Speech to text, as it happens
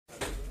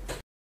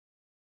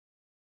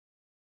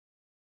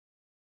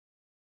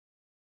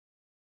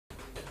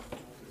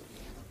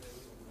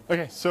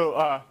Okay,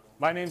 so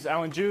my name's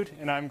Allan Jude,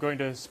 and I'm going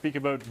to speak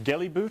about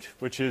GELIBoot,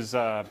 which is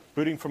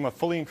booting from a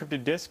fully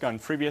encrypted disk on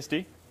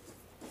FreeBSD.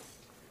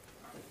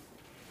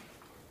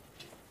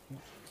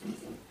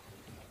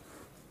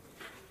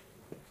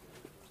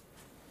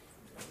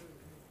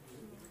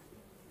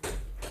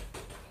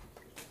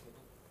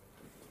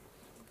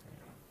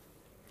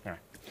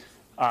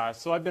 All right.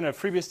 So I've been a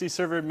FreeBSD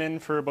server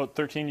admin for about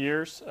 13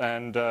 years,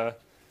 and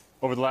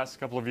over the last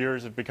couple of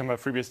years, I've become a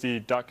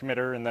FreeBSD doc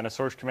committer, and then a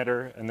source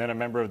committer, and then a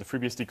member of the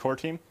FreeBSD core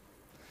team.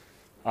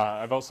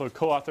 I've also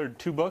co-authored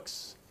 2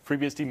 books,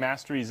 FreeBSD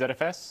Mastery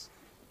ZFS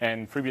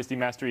and FreeBSD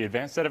Mastery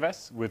Advanced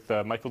ZFS with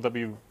Michael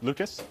W.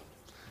 Lucas.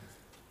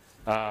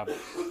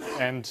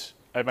 And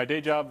at my day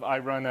job, I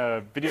run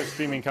a video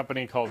streaming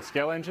company called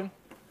Scale Engine,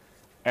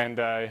 and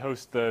I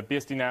host the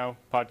BSD Now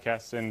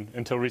podcast, and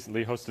until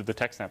recently hosted the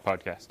TechSnap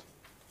podcast.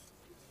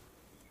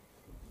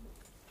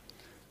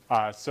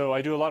 So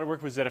I do a lot of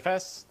work with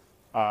ZFS.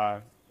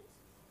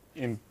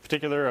 In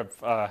particular,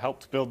 I've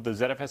helped build the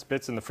ZFS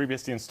bits in the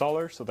FreeBSD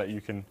installer so that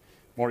you can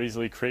more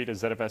easily create a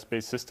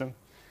ZFS-based system.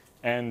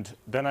 And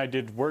then I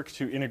did work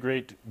to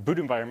integrate boot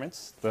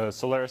environments, the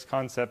Solaris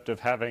concept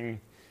of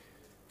having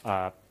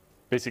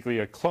basically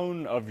a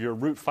clone of your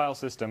root file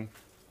system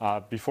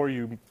before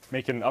you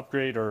make an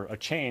upgrade or a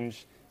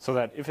change, so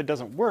that if it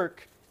doesn't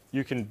work,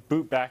 you can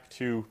boot back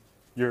to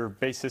your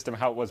base system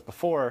how it was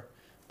before,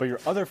 but your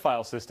other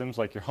file systems,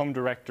 like your home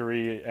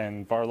directory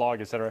and var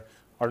log, etc.,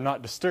 are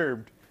not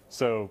disturbed.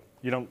 So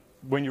you don't,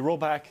 when you roll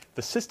back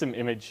the system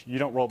image, you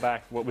don't roll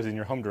back what was in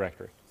your home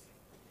directory.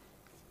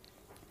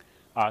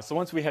 So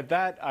once we had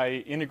that,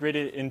 I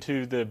integrated it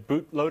into the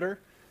bootloader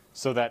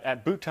so that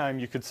at boot time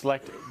you could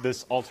select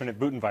this alternate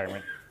boot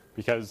environment.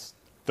 Because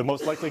the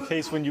most likely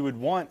case when you would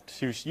want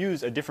to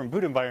use a different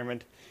boot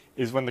environment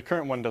is when the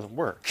current one doesn't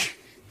work.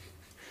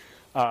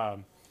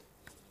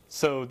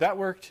 So that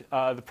worked.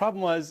 The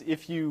problem was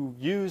if you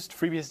used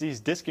FreeBSD's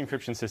disk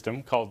encryption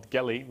system called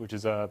GELI, which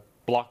is a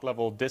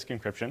block-level disk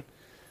encryption,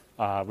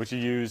 which you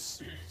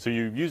use. So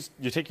you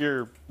take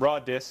your raw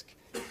disk,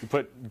 you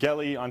put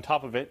GELI on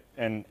top of it,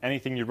 and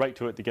anything you write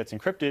to it that gets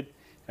encrypted,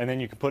 and then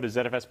you can put a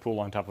ZFS pool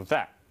on top of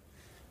that.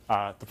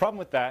 The problem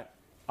with that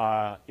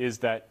is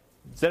that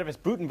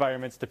ZFS boot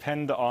environments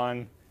depend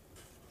on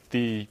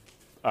the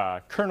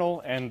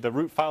kernel and the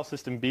root file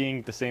system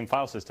being the same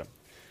file system.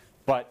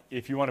 But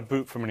if you want to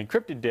boot from an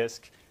encrypted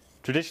disk,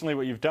 traditionally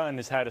what you've done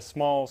is had a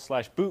small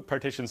 /boot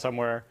partition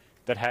somewhere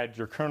that had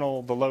your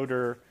kernel, the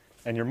loader,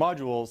 and your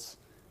modules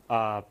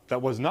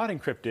that was not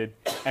encrypted,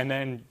 and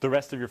then the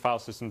rest of your file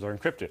systems are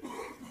encrypted.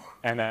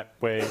 And that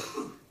way,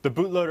 the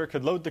bootloader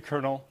could load the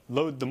kernel,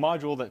 load the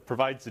module that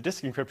provides the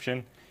disk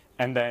encryption,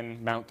 and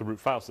then mount the root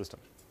file system.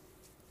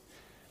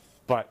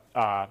 But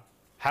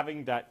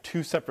having that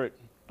 2 separate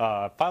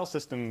file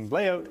system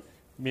layout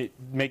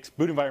makes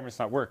boot environments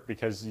not work,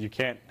 because you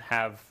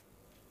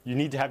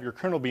need to have your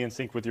kernel be in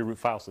sync with your root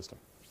file system.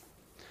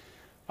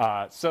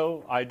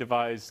 So I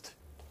devised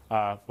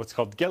what's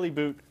called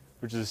GELIBoot,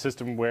 which is a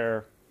system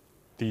where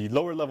the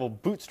lower level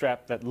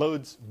bootstrap that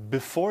loads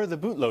before the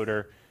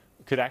bootloader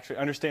could actually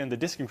understand the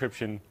disk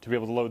encryption to be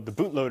able to load the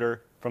bootloader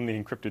from the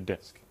encrypted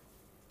disk.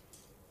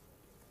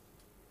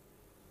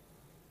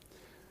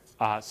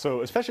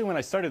 So especially when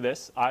I started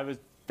this, I was a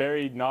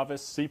very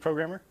novice C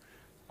programmer.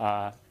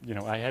 I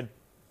had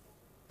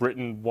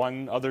written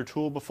one other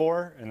tool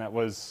before, and that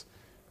was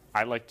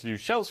I like to do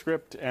shell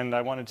script, and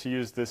I wanted to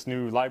use this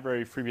new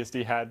library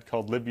FreeBSD had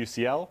called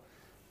libucl,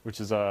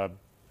 which is a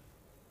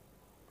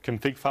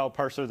config file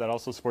parser that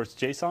also supports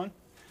JSON.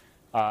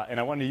 And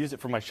I wanted to use it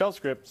for my shell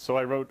script, so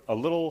I wrote a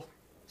little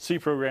C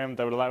program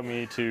that would allow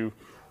me to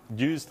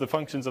use the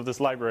functions of this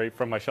library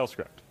from my shell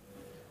script.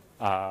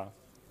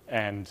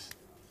 And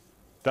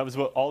that was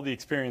about all the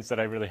experience that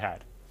I really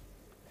had.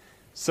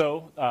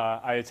 So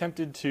I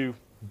attempted to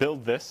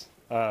build this,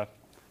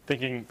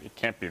 thinking it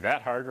can't be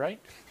that hard, right?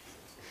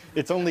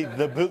 It's only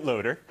the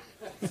bootloader.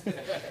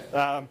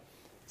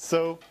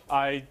 So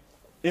I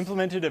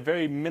implemented a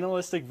very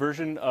minimalistic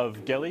version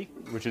of GELI,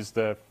 which is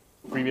the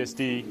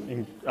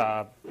FreeBSD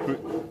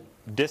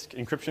disk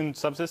encryption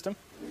subsystem,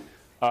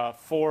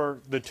 for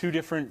the 2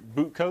 different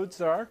boot codes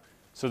there are.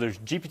 So there's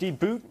GPT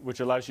boot, which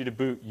allows you to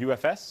boot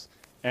UFS,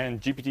 and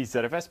GPT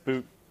ZFS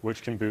boot,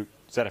 which can boot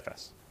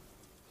ZFS.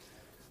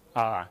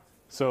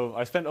 So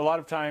I spent a lot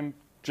of time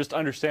just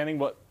understanding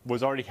what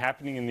was already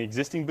happening in the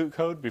existing boot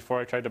code before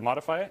I tried to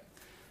modify it,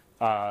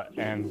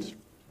 and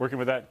working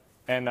with that.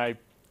 And I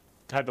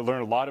had to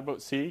learn a lot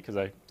about C, because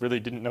I really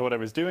didn't know what I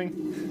was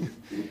doing.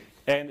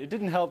 And it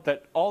didn't help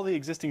that all the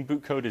existing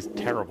boot code is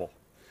terrible.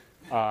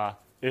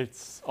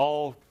 It's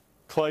all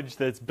kludge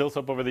that's built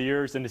up over the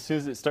years, and as soon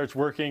as it starts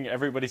working,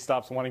 everybody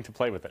stops wanting to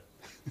play with it.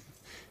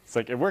 It's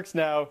like, it works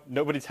now,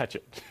 nobody touch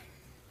it.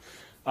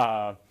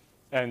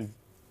 And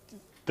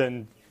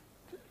then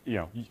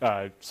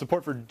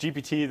support for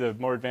GPT, the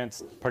more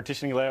advanced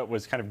partitioning layout,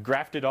 was kind of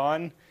grafted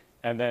on,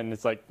 and then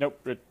it's like, nope,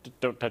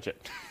 don't touch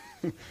it.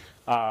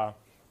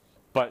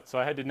 But so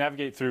I had to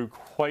navigate through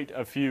quite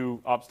a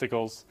few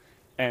obstacles,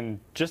 and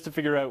just to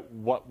figure out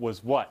what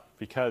was what,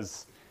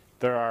 because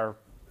there are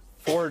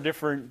 4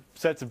 different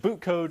sets of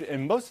boot code,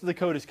 and most of the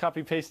code is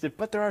copy-pasted,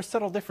 but there are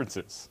subtle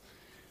differences.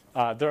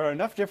 There are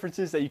enough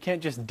differences that you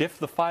can't just diff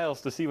the files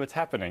to see what's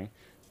happening,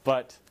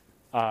 but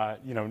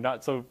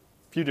not so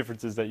few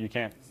differences that you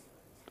can't,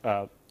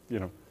 a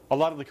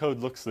lot of the code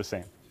looks the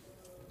same.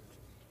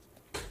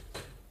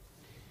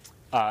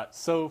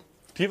 So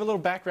to give a little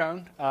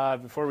background,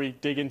 before we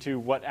dig into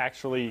what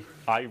actually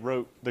I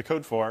wrote the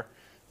code for,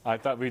 I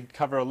thought we'd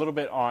cover a little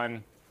bit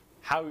on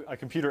how a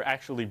computer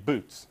actually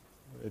boots.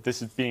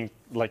 This is being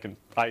like an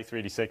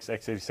i386,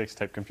 x86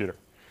 type computer.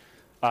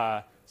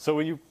 So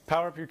when you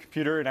power up your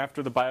computer and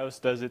after the BIOS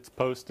does its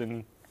post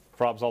and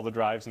probs all the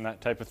drives and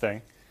that type of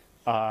thing,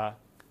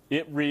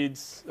 it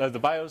reads, the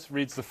BIOS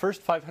reads the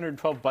first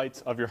 512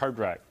 bytes of your hard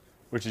drive,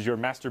 which is your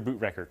master boot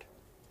record.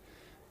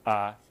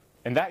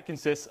 And that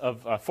consists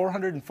of a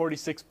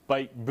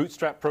 446-byte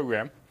bootstrap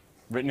program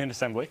written in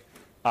assembly.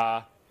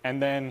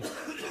 And then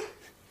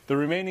the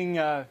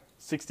remaining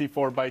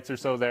 64 bytes or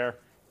so there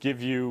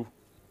give you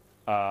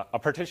a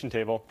partition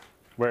table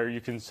where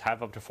you can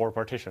have up to 4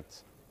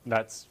 partitions.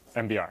 That's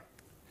MBR.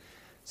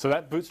 So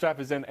that bootstrap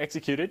is then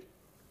executed.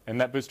 And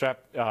that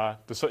bootstrap,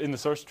 in the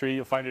source tree,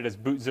 you'll find it as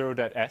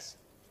boot0.s.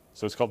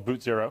 So it's called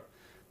boot0.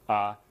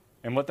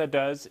 And what that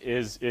does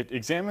is it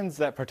examines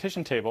that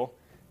partition table,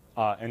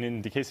 and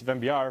in the case of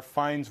MBR,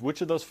 finds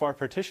which of those 4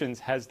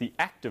 partitions has the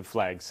active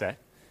flag set.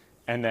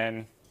 And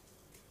then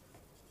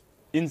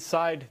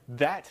inside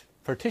that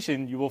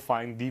partition, you will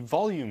find the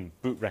volume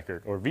boot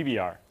record, or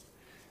VBR.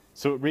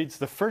 So it reads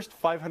the first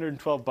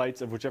 512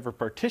 bytes of whichever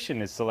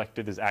partition is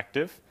selected as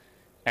active,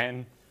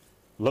 and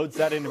loads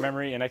that into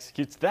memory and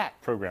executes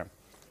that program.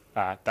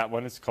 That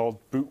one is called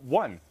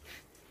boot1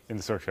 in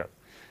the source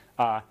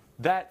code.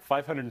 That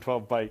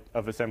 512 byte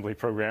of assembly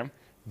program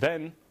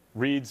then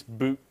reads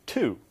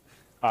boot2,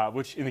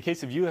 which in the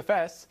case of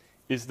UFS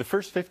is the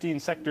first 15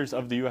 sectors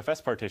of the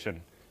UFS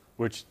partition,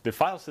 which the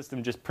file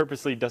system just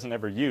purposely doesn't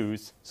ever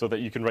use so that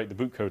you can write the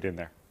boot code in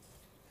there.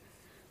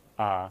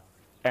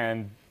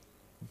 And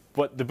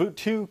what the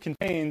boot2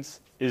 contains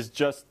is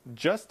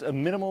just a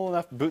minimal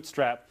enough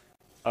bootstrap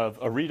of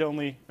a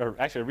read-only, or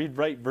actually a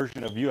read-write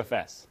version of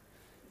UFS.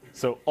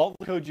 So all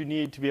the code you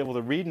need to be able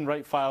to read and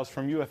write files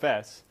from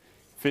UFS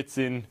fits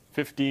in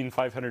 15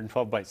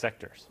 512-byte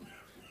sectors.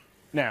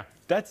 Now,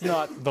 that's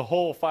not the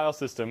whole file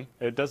system.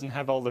 It doesn't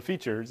have all the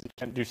features. It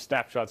can't do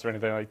snapshots or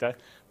anything like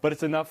that. But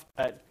it's enough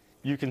that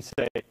you can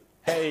say,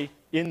 hey,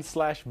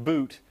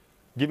 in/boot,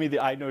 give me the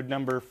inode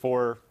number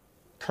for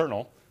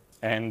kernel,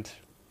 and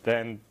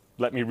then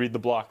let me read the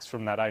blocks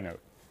from that inode.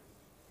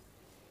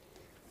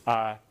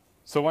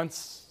 So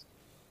once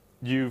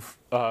you've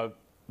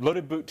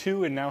loaded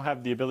boot2 and now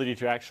have the ability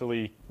to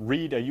actually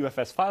read a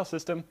UFS file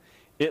system,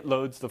 it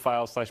loads the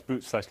file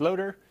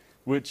 /boot/loader,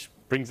 which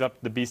brings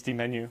up the BSD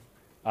menu,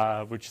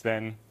 which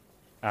then,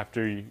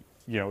 after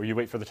you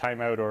wait for the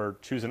timeout or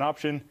choose an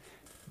option,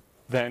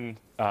 then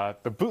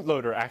the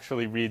bootloader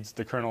actually reads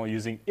the kernel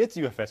using its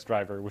UFS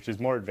driver, which is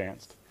more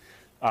advanced,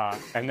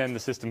 and then the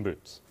system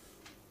boots.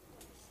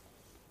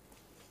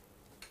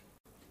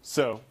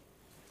 So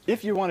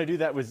if you want to do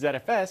that with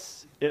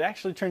ZFS, it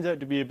actually turns out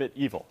to be a bit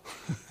evil.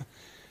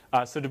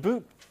 So to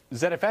boot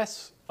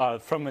ZFS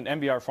from an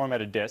MBR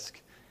formatted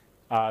disk,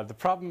 the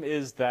problem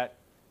is that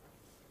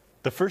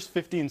the first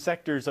 15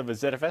 sectors of a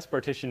ZFS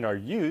partition are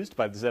used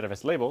by the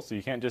ZFS label, so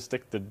you can't just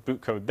stick the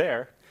boot code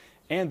there.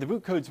 And the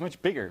boot code's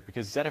much bigger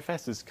because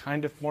ZFS is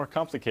kind of more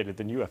complicated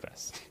than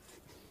UFS.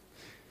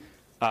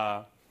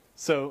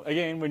 So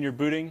again, when you're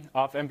booting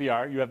off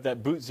MBR, you have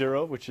that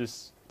boot0, which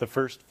is the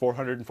first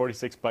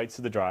 446 bytes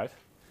of the drive,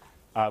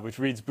 which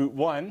reads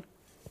boot1.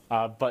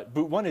 But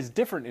boot1 is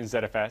different in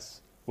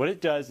ZFS. What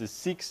it does is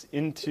seeks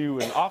into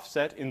an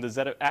offset in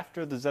the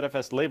after the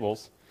ZFS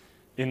labels.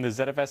 In the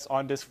ZFS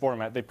on-disk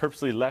format, they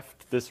purposely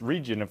left this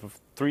region of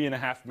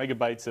 3.5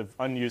 megabytes of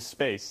unused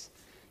space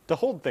to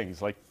hold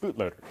things like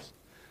bootloaders.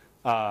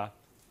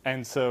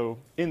 And so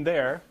in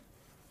there,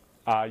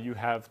 you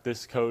have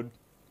this code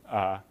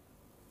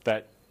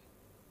that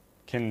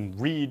can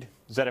read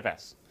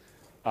ZFS.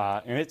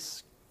 And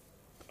it's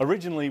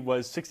originally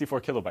was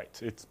 64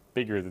 kilobytes. It's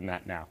bigger than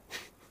that now.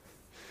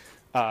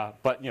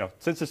 But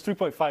since it's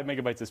 3.5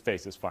 megabytes of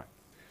space, it's fine.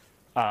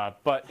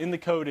 But in the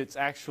code, it's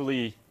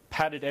actually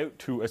padded out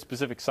to a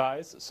specific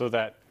size so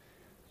that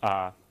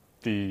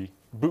the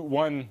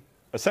boot1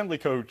 assembly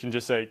code can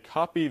just say,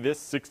 copy this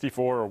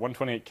 64 or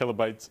 128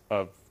 kilobytes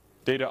of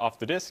data off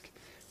the disk,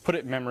 put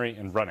it in memory,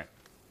 and run it.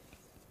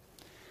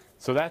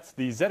 So that's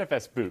the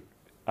ZFS boot,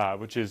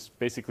 which is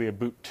basically a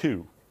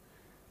boot2.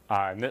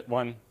 And that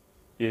one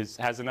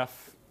has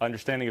enough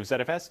understanding of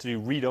ZFS to do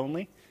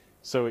read-only,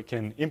 so it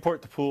can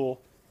import the pool,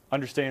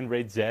 understand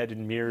RAID Z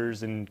and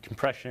mirrors and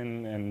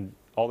compression and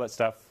all that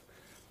stuff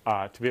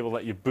to be able to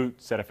let you boot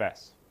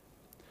ZFS.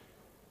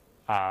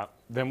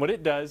 Then what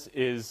it does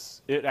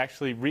is it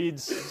actually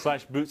reads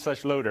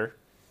 /boot/loader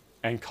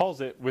and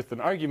calls it with an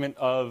argument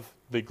of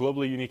the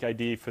globally unique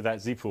ID for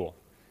that Z pool.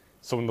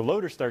 So when the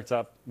loader starts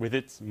up with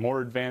its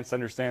more advanced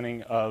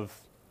understanding of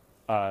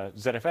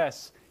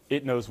ZFS,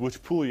 it knows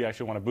which pool you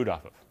actually want to boot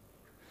off of.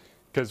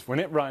 Because when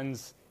it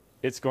runs,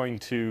 it's going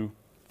to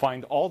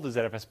find all the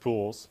ZFS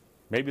pools.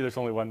 Maybe there's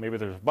only one, maybe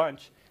there's a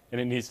bunch,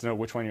 and it needs to know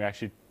which one you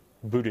actually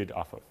booted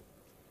off of.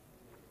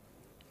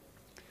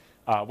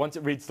 Once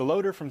it reads the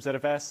loader from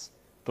ZFS,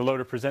 the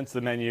loader presents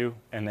the menu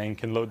and then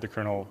can load the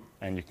kernel,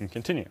 and you can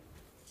continue.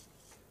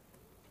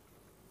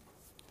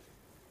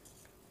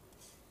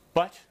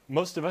 But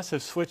most of us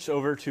have switched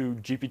over to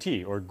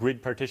GPT, or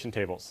grid partition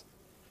tables.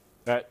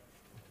 That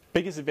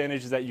biggest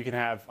advantage is that you can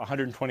have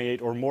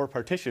 128 or more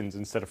partitions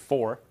instead of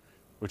 4,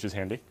 which is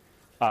handy.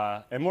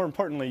 And more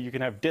importantly, you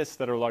can have disks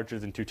that are larger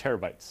than 2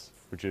 terabytes,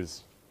 which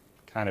is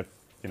kind of,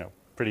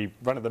 pretty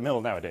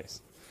run-of-the-mill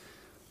nowadays.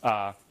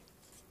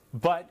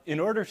 But in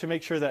order to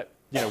make sure that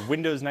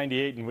Windows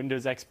 98 and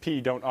Windows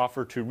XP don't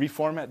offer to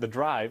reformat the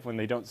drive when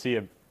they don't see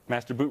a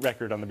master boot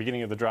record on the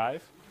beginning of the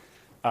drive,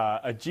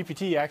 a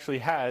GPT actually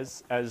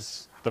has,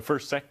 as the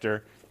first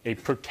sector, a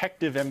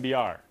protective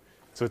MBR.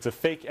 So it's a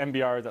fake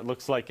MBR that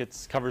looks like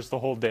it covers the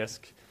whole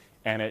disk,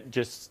 and it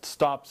just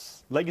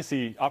stops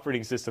legacy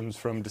operating systems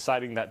from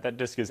deciding that that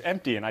disk is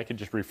empty and I can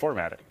just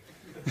reformat it.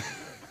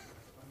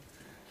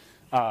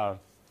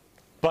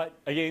 But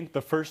again,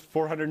 the first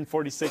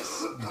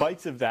 446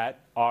 bytes of that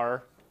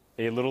are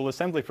a little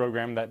assembly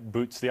program that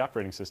boots the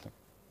operating system.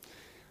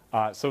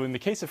 So in the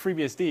case of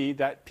FreeBSD,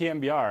 that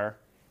PMBR,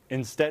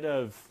 instead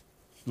of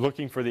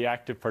looking for the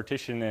active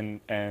partition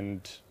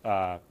and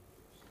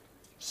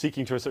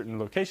seeking to a certain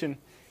location,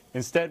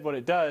 instead what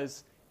it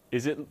does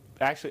is it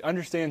actually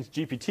understands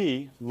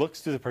GPT,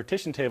 looks through the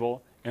partition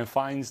table, and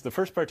finds the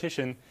first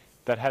partition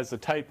that has the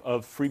type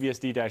of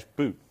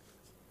FreeBSD-boot,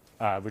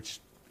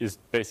 which is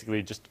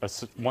basically just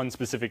one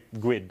specific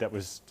GUID that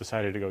was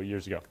decided to go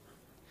years ago.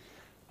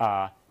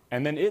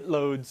 And then it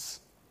loads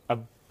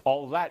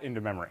all of that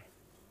into memory,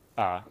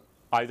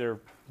 either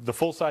the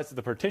full size of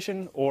the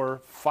partition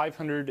or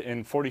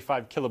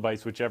 545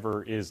 kilobytes,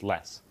 whichever is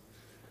less.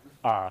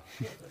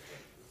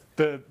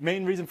 The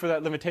main reason for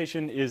that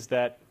limitation is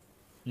that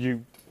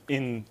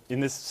in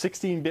this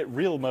 16-bit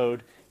real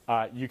mode,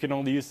 you can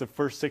only use the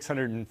first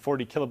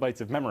 640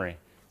 kilobytes of memory.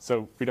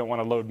 So we don't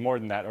want to load more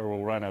than that or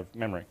we'll run out of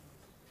memory.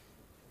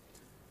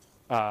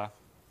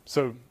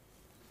 So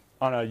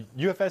on a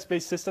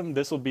UFS-based system,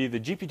 this will be the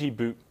GPT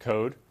boot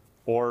code,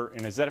 or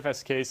in a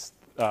ZFS case,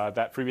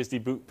 that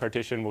FreeBSD boot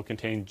partition will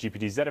contain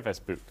GPT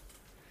ZFS boot.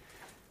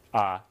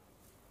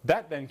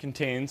 That then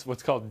contains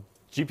what's called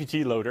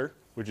GPT loader,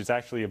 which is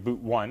actually a boot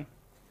 1.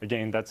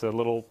 Again, that's a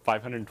little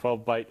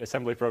 512-byte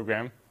assembly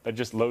program that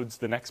just loads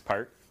the next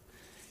part.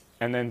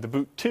 And then the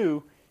boot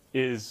 2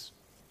 is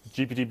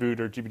GPT boot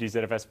or GPT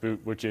ZFS boot,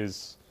 which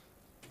is,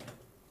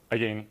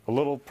 again, a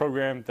little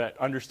program that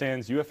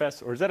understands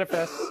UFS or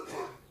ZFS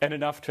and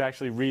enough to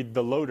actually read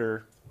the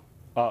loader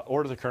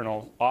or the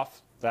kernel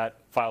off that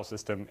file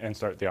system and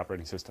start the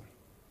operating system.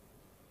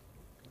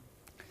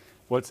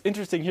 What's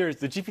interesting here is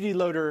the GPT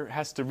loader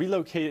has to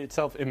relocate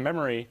itself in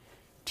memory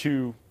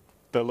to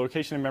the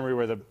location in memory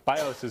where the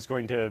BIOS is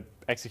going to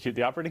execute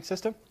the operating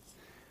system.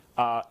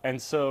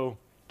 And so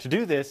to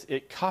do this,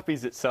 it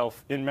copies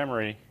itself in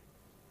memory.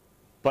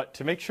 But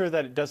to make sure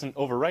that it doesn't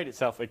overwrite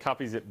itself, it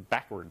copies it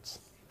backwards,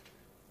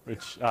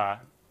 which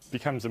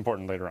becomes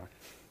important later on.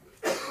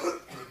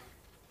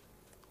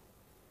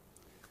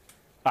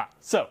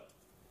 So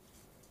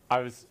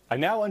I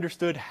now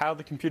understood how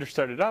the computer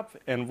started up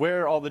and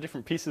where all the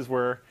different pieces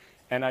were,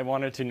 and I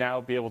wanted to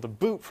now be able to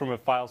boot from a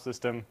file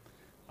system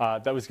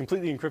that was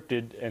completely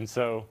encrypted, and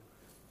so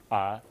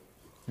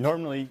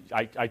normally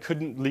I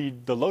couldn't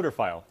lead the loader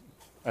file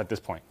at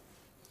this point.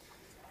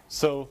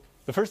 So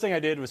the first thing I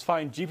did was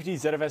find GPT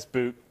ZFS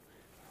boot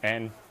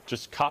and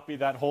just copy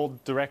that whole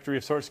directory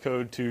of source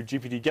code to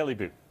GPT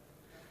GELIBoot.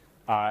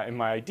 And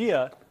my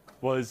idea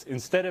was,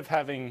 instead of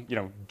having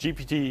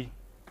GPT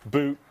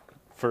boot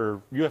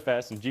for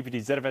UFS and GPT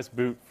ZFS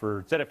boot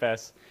for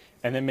ZFS,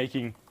 and then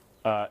making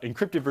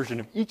encrypted version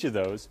of each of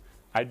those,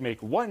 I'd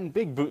make one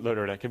big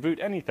bootloader that could boot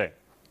anything.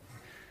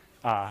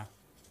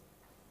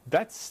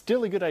 That's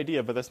still a good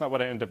idea, but that's not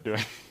what I ended up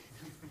doing.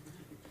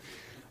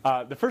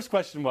 The first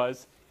question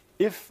was,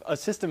 if a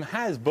system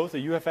has both a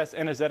UFS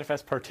and a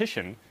ZFS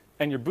partition,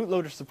 and your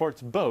bootloader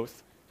supports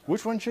both,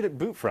 which one should it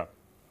boot from?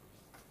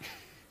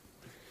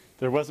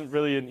 There wasn't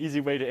really an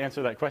easy way to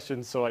answer that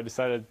question, so I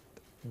decided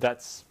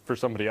that's for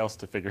somebody else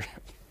to figure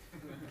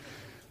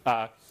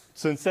out.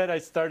 So instead, I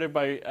started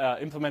by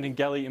implementing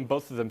GELI in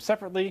both of them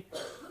separately,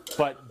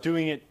 but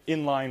doing it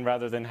inline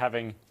rather than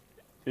having,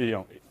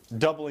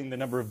 doubling the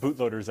number of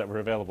bootloaders that were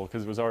available,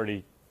 because it was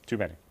already too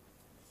many.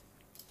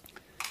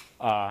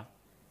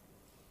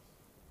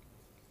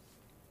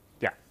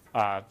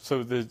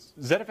 So the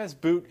ZFS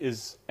boot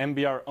is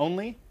MBR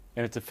only,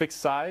 and it's a fixed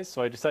size,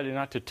 so I decided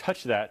not to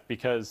touch that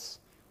because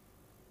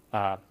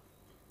I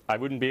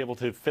wouldn't be able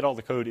to fit all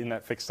the code in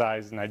that fixed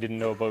size, and I didn't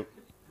know about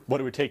what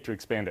it would take to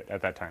expand it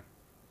at that time.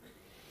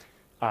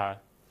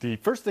 The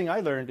first thing I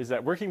learned is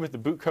that working with the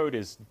boot code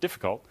is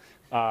difficult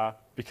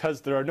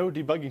because there are no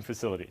debugging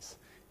facilities.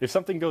 If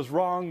something goes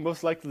wrong,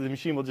 most likely the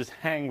machine will just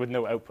hang with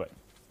no output.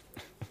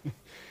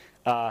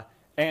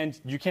 and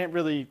you can't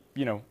really,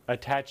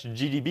 attach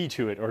GDB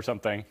to it or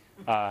something.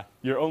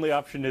 Your only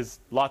option is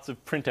lots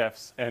of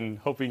printfs and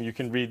hoping you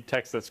can read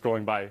text that's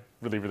scrolling by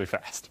really, really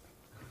fast.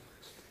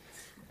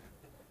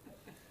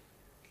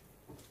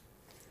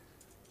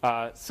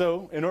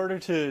 So in order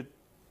to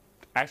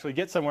actually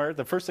get somewhere,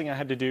 the first thing I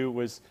had to do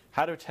was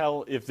how to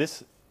tell if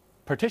this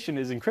partition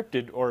is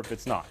encrypted or if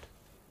it's not.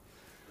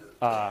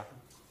 The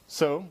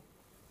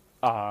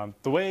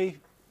way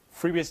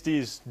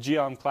FreeBSD's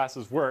GEOM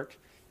classes work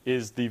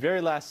is the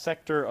very last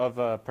sector of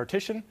a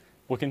partition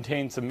will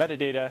contain some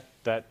metadata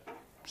that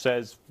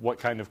says what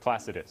kind of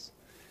class it is.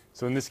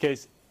 So in this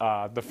case,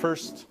 the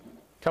first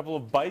couple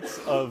of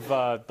bytes of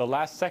the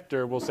last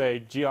sector will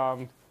say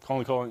GEOM :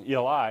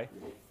 ELI,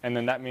 and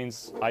then that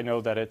means I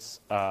know that it's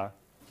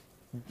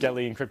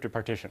GELI encrypted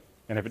partition.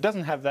 And if it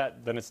doesn't have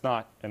that, then it's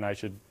not, and I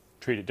should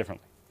treat it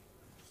differently.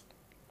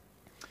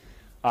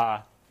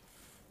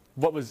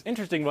 What was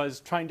interesting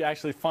was trying to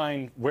actually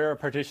find where a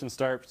partition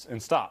starts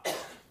and stops.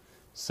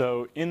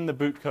 So in the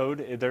boot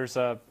code, there's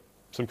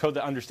some code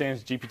that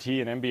understands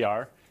GPT and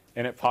MBR,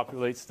 and it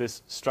populates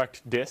this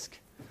struct disk.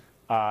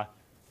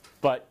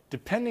 But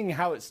depending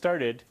how it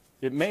started,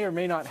 it may or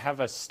may not have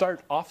a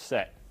start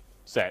offset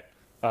set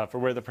for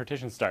where the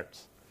partition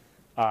starts.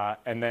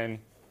 And then,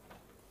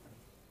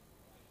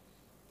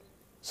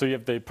 so you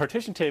have the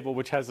partition table,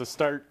 which has a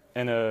start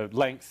and a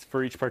length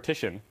for each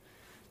partition.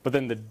 But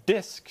then the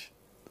disk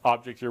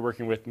object you're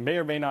working with may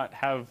or may not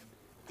have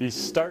the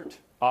start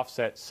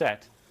offset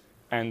set.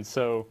 And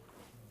so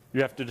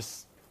you have to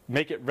just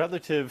make it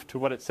relative to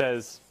what it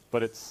says,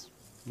 but it's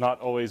not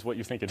always what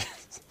you think it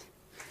is.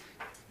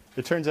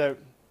 It turns out,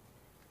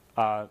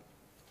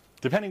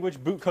 depending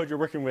which boot code you're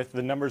working with,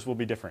 the numbers will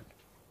be different.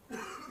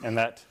 And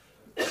that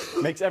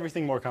makes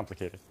everything more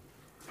complicated.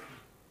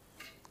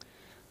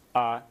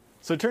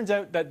 So it turns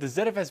out that the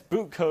ZFS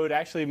boot code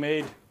actually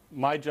made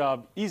my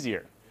job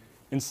easier.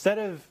 Instead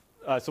of,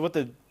 so what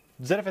the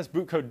ZFS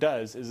boot code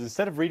does is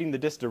instead of reading the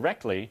disk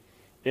directly,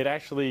 it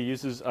actually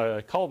uses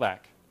a callback.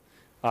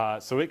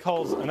 So it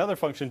calls another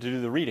function to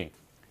do the reading.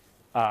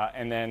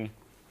 And then,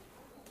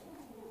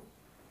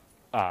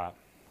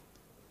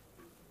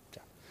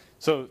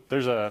 so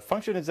there's a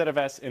function in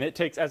ZFS, and it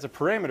takes as a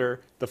parameter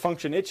the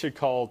function it should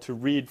call to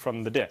read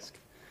from the disk.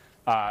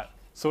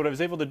 So what I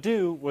was able to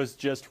do was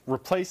just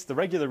replace the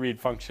regular read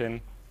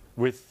function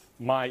with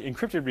my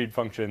encrypted read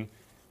function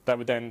that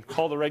would then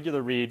call the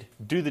regular read,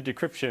 do the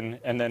decryption,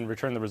 and then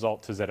return the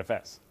result to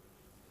ZFS.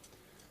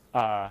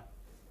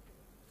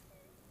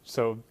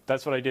 So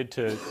that's what I did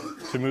to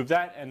move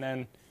that. And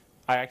then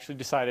I actually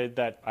decided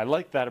that I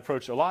liked that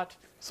approach a lot.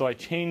 So I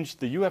changed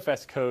the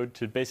UFS code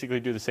to basically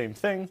do the same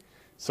thing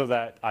so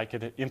that I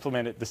could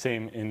implement it the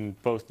same in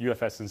both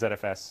UFS and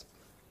ZFS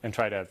and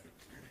try to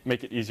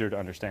make it easier to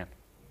understand.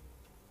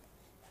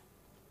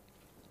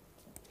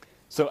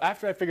 So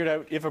after I figured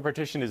out if a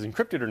partition is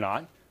encrypted or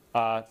not,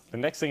 the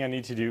next thing I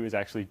need to do is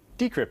actually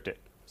decrypt it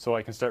so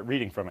I can start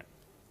reading from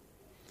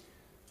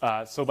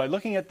it. So by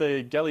looking at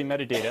the GELI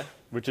metadata,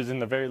 which is in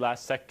the very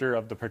last sector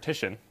of the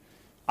partition,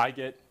 I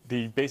get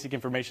the basic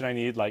information I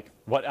need, like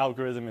what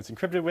algorithm it's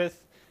encrypted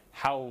with,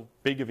 how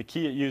big of a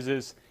key it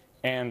uses,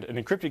 and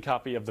an encrypted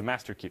copy of the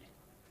master key.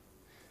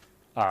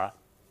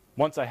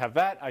 Once I have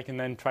that, I can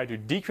then try to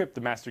decrypt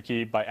the master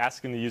key by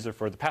asking the user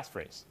for the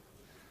passphrase.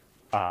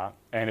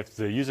 And if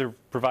the user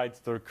provides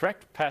the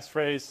correct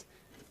passphrase,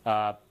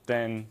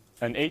 then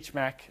an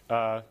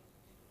HMAC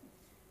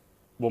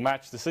will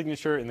match the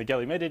signature in the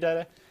GELI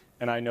metadata,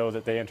 and I know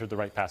that they entered the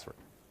right password.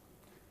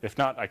 If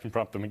not, I can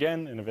prompt them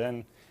again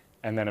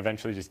and then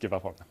eventually just give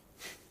up on them.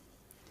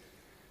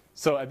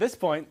 So at this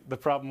point, the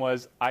problem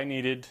was I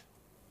needed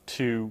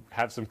to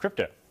have some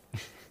crypto.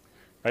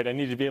 Right? I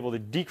needed to be able to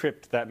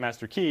decrypt that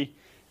master key,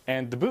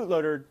 and the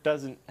bootloader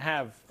doesn't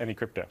have any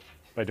crypto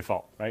by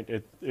default. Right?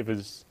 It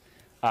was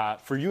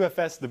for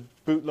UFS, the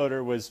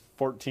bootloader was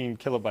 14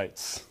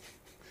 kilobytes.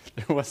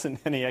 There wasn't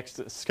any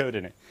extra code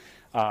in it.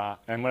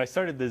 And when I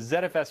started, the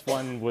ZFS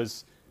one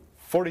was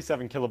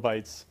 47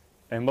 kilobytes,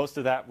 and most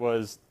of that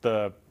was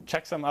the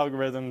checksum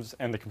algorithms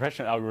and the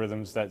compression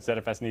algorithms that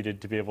ZFS needed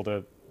to be able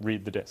to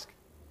read the disk.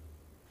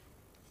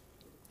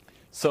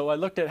 So I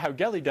looked at how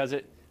GELI does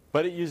it,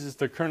 but it uses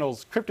the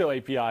kernel's crypto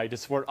API to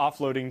support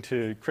offloading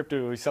to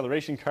crypto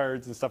acceleration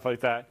cards and stuff like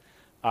that.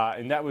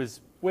 And that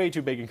was way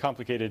too big and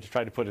complicated to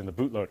try to put in the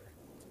bootloader.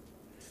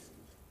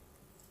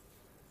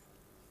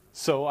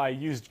 So I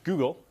used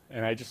Google,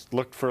 and I just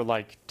looked for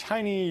like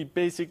tiny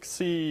basic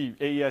C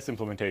AES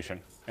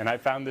implementation. And I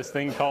found this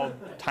thing called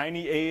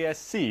Tiny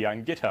AES-C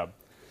on GitHub.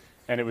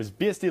 And it was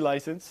BSD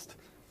licensed,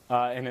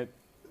 and it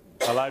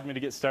allowed me to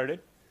get started.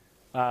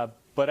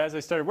 But as I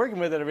started working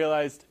with it, I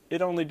realized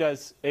it only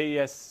does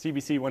AES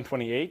CBC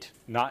 128,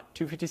 not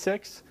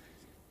 256.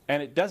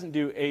 And it doesn't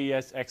do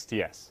AES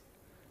XTS.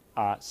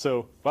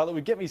 So while it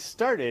would get me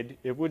started,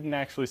 it wouldn't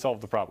actually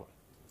solve the problem.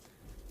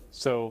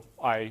 So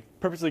I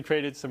purposely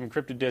created some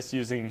encrypted disks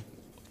using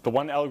the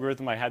one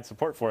algorithm I had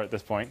support for at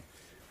this point,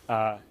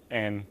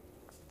 and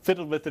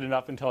fiddled with it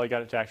enough until I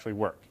got it to actually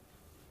work.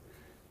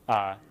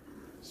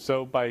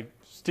 So by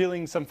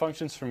stealing some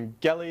functions from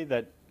GELI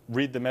that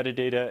read the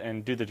metadata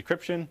and do the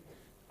decryption,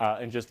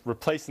 and just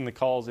replacing the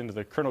calls into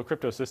the kernel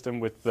crypto system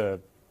with the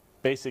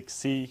basic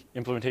C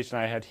implementation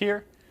I had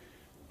here,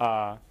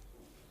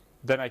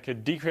 then I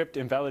could decrypt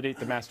and validate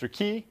the master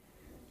key.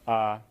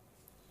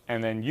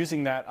 And then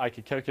using that, I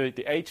could calculate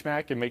the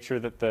HMAC and make sure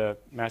that the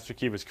master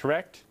key was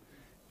correct.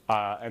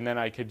 And then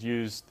I could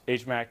use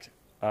HMAC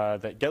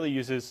that GELI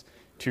uses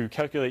to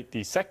calculate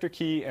the sector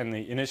key and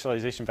the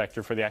initialization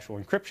vector for the actual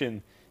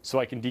encryption so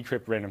I can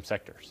decrypt random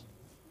sectors.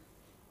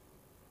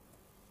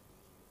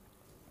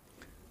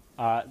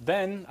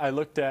 Then I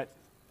looked at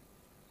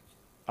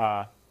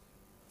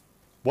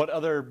what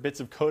other bits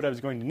of code I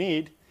was going to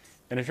need.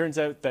 And it turns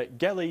out that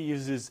GELI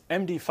uses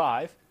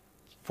MD5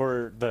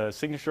 for the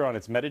signature on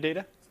its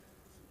metadata.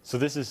 So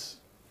this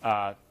is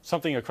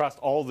something across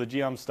all the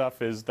GEOM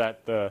stuff is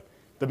that the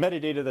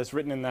metadata that's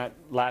written in that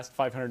last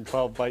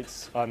 512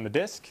 bytes on the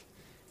disk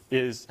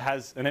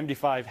has an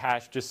MD5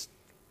 hash just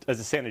as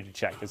a sanity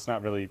check. It's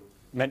not really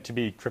meant to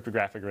be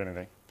cryptographic or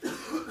anything.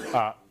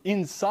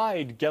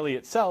 Inside GELI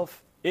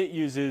itself, it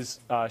uses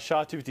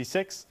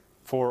SHA-256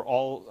 for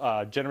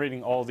all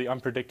generating all the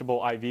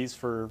unpredictable IVs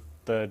for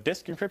the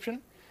disk encryption.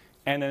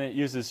 And then it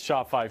uses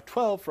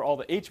SHA-512 for all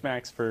the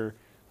HMACs for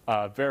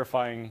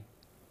verifying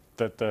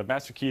that the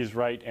master key is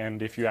right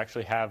and if you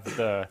actually have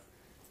the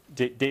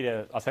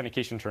data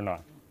authentication turned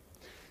on.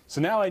 So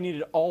now I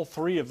needed all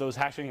three of those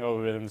hashing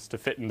algorithms to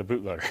fit in the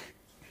bootloader.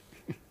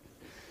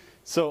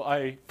 So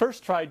I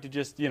first tried to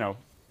just,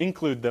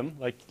 include them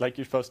like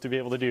you're supposed to be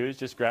able to do, is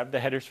just grab the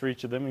headers for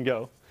each of them and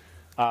go.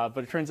 But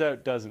it turns out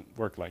it doesn't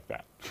work like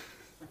that.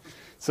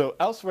 So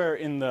elsewhere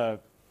in the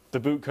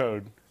boot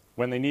code,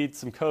 when they need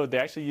some code, they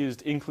actually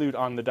used include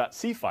on the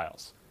 .c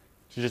files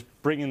to just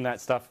bring in that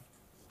stuff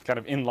kind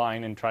of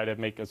inline and try to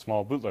make a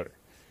small bootloader.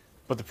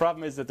 But the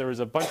problem is that there was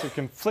a bunch of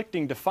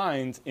conflicting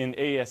defines in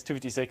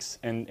AES-256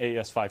 and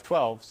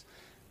AES-512s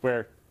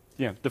where,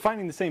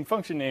 defining the same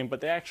function name,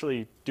 but they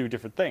actually do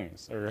different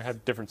things or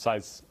have different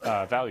size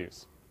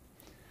values.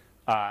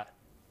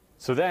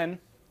 So then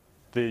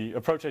the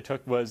approach I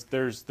took was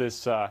there's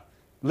this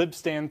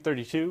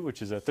libstan32,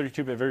 which is a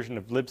 32-bit version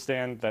of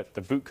libstan that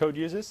the boot code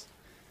uses.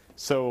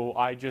 So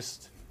I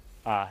just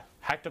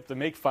hacked up the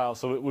make file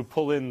so it would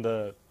pull in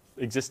the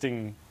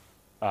existing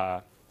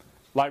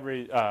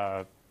library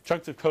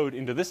chunks of code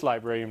into this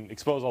library and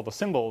expose all the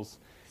symbols,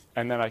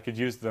 and then I could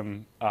use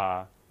them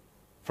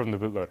from the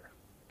bootloader.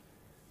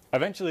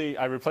 Eventually,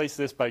 I replaced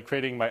this by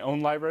creating my own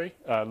library,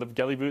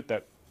 libGELIBoot,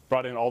 that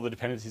brought in all the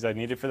dependencies I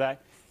needed for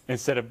that,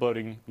 instead of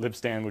bloating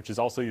libstan, which is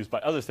also used by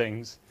other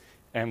things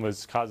and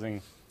was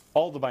causing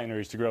all the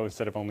binaries to grow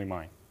instead of only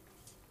mine.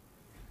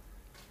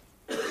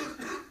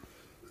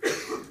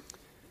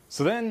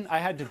 So then I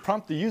had to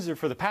prompt the user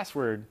for the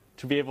password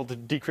to be able to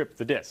decrypt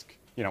the disk.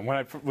 When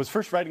I was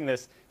first writing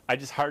this, I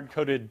just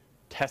hard-coded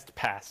test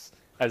pass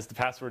as the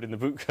password in the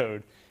boot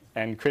code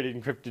and created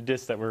encrypted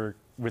disks that were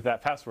with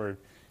that password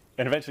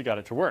and eventually got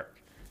it to work.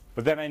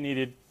 But then I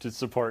needed to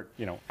support,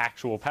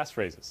 actual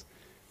passphrases.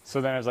 So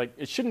then I was like,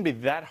 it shouldn't be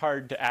that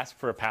hard to ask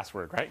for a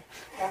password, right?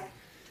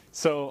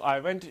 So I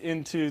went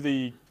into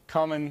the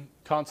common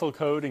console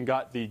code and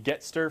got the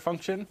getStir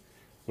function,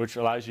 which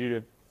allows you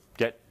to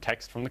get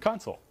text from the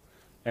console.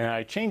 And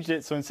I changed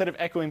it so instead of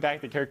echoing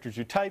back the characters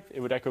you type,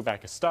 it would echo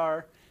back a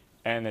star,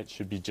 and it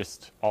should be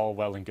just all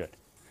well and good.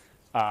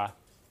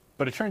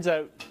 But it turns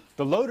out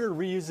the loader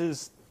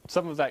reuses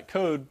some of that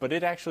code, but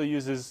it actually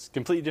uses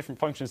completely different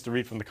functions to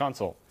read from the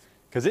console,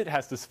 because it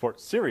has to support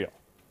serial.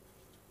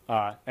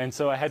 And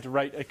so I had to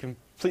write a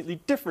completely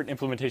different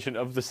implementation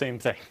of the same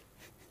thing.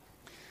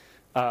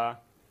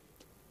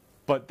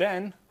 But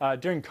then,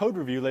 during code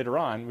review later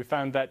on, we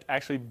found that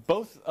actually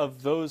both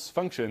of those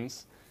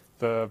functions,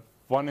 the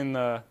one in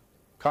the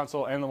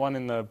console and the one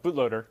in the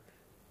bootloader,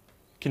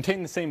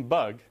 contain the same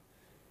bug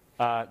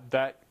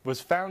that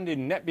was found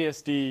in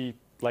NetBSD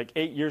like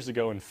 8 years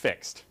ago and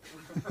fixed.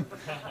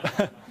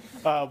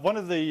 One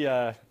of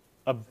the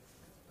a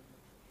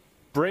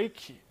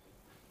break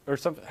or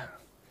something.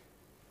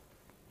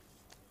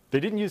 They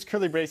didn't use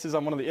curly braces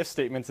on one of the if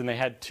statements, and they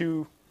had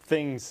two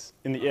things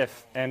in the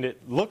if, and it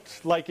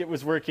looked like it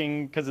was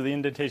working because of the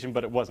indentation,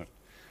 but it wasn't.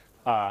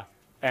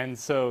 And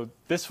so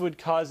this would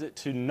cause it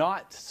to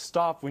not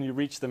stop when you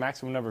reach the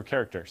maximum number of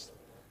characters.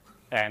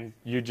 And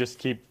you just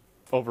keep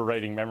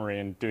overwriting memory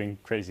and doing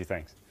crazy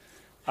things.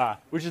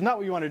 Which is not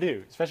what you want to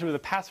do, especially with a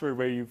password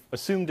where you've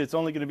assumed it's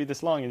only going to be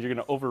this long and you're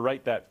going to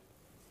overwrite that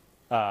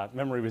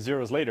memory with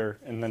zeros later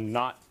and then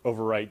not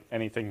overwrite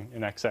anything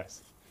in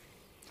excess.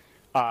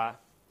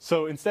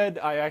 So instead,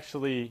 I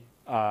actually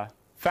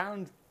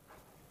found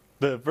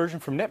the version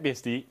from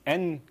NetBSD,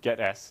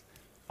 ngetS,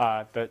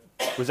 that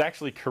was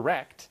actually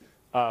correct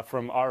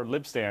from our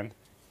libstan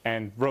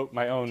and wrote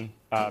my own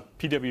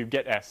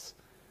pwgetS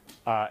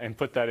and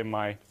put that in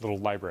my little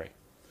library.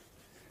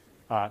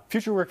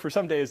 Future work for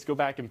someday is to go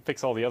back and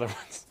fix all the other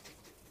ones.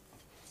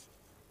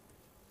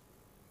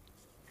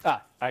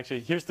 Actually,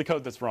 here's the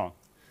code that's wrong.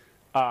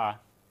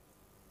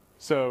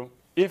 So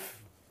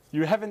if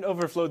you haven't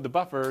overflowed the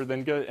buffer,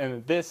 then go,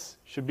 and this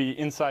should be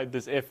inside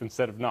this if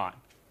instead of not.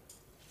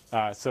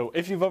 So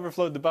if you've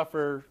overflowed the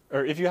buffer,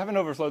 or if you haven't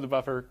overflowed the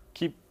buffer,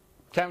 keep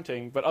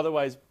counting, but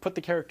otherwise put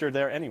the character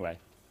there anyway.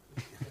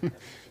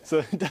 So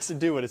it doesn't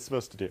do what it's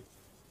supposed to do.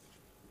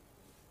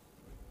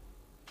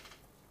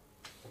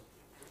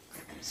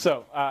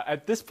 So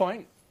at this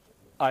point,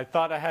 I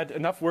thought I had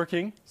enough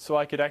working so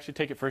I could actually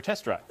take it for a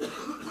test drive.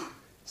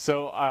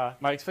 So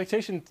my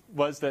expectation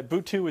was that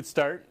boot 2 would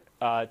start,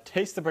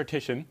 taste the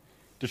partition,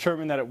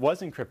 determine that it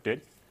was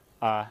encrypted,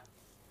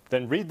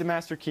 then read the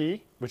master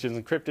key, which is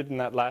encrypted in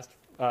that last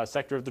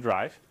sector of the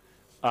drive,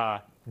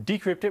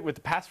 decrypt it with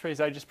the passphrase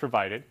I just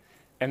provided,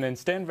 and then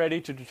stand ready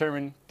to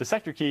determine the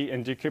sector key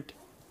and decrypt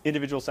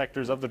individual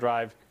sectors of the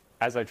drive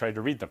as I tried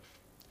to read them.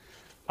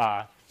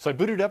 So I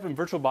booted up in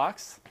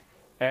VirtualBox,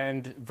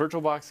 and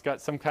VirtualBox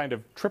got some kind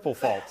of triple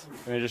fault,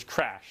 and it just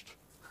crashed.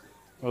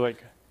 I was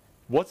like,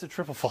 what's a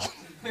triple fault?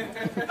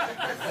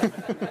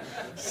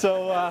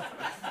 So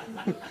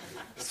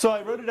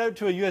I wrote it out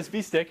to a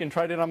USB stick and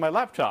tried it on my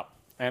laptop,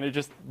 and it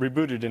just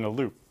rebooted in a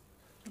loop.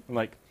 I'm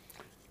like,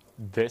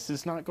 this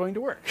is not going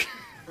to work.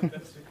 And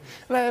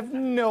I have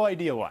no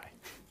idea why.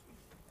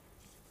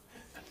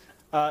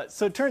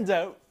 So it turns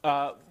out,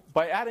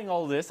 by adding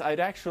all this, I'd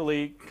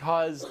actually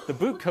caused the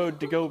boot code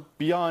to go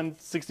beyond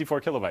 64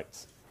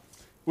 kilobytes,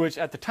 which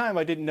at the time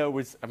I didn't know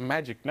was a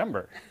magic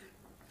number.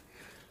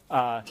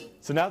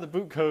 So now the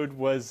boot code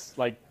was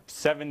like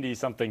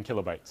 70-something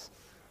kilobytes.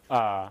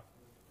 And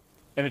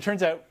it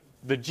turns out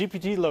the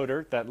GPT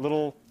loader, that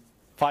little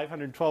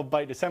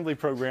 512-byte assembly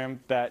program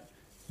that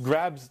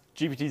grabs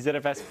GPT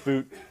ZFS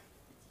boot,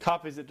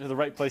 copies it to the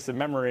right place in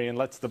memory, and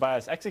lets the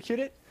BIOS execute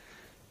it,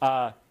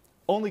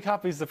 only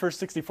copies the first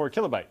 64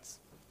 kilobytes,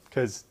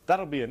 because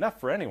that'll be enough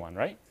for anyone,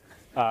 right?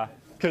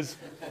 Because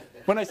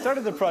when I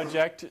started the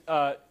project,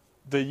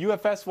 the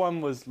UFS one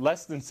was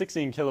less than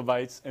 16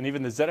 kilobytes, and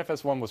even the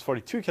ZFS one was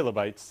 42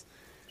 kilobytes.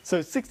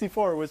 So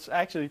 64 was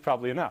actually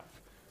probably enough.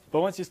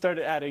 But once you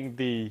started adding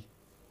the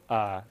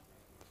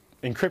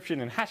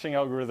encryption and hashing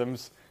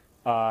algorithms,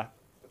 all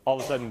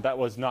of a sudden that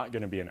was not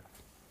going to be enough.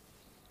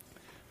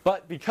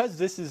 But because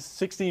this is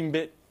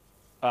 16-bit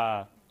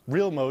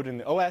real mode in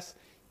the OS,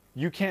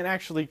 you can't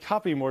actually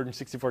copy more than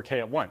 64K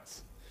at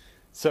once.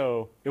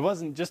 So it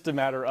wasn't just a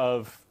matter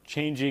of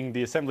changing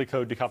the assembly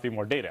code to copy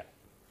more data.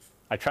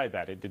 I tried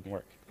that. It didn't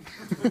work.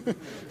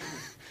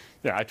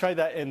 Yeah, I tried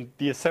that, and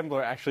the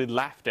assembler actually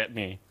laughed at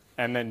me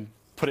and then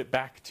put it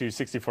back to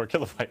 64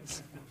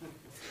 kilobytes.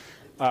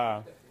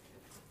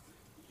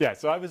 Yeah,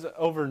 so I was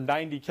over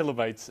 90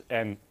 kilobytes,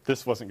 and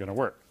this wasn't going to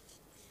work.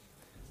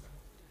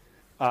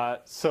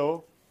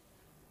 So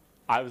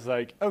I was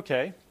like,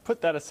 OK,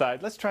 put that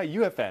aside. Let's try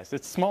UFS.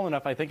 It's small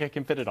enough. I think I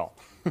can fit it all.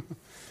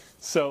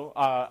 So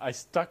I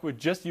stuck with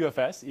just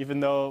UFS, even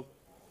though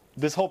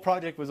this whole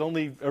project was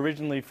only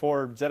originally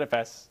for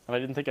ZFS, and I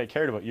didn't think I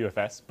cared about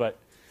UFS. But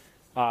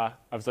I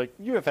was like,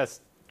 UFS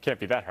can't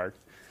be that hard.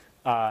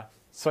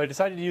 So I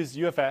decided to use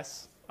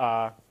UFS,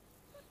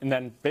 and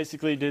then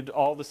basically did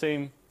all the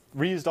same,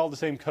 reused all the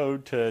same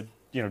code to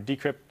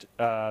decrypt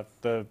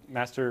the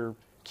master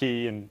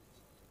key and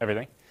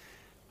everything.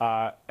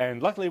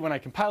 And luckily, when I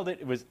compiled it,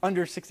 it was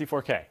under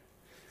 64K.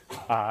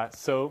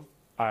 So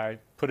I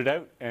put it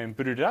out and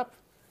booted it up,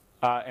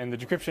 and the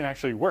decryption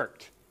actually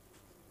worked.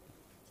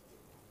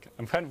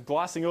 I'm kind of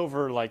glossing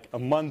over like a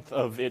month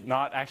of it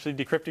not actually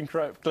decrypting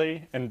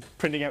correctly and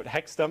printing out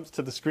hex dumps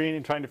to the screen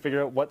and trying to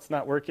figure out what's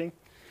not working.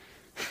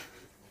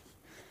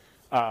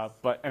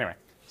 But anyway,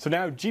 so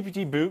now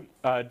GPT boot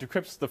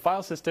decrypts the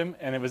file system,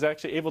 and it was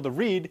actually able to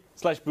read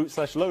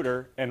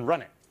 /boot/loader and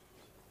run it.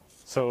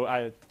 So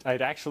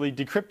I'd actually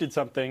decrypted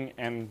something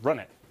and run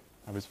it.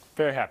 I was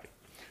very happy.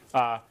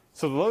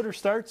 So the loader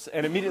starts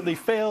and immediately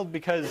failed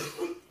because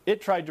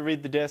it tried to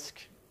read the disk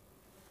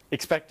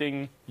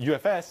expecting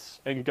UFS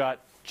and got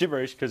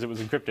gibberish because it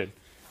was encrypted.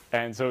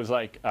 And so it was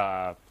like,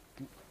 I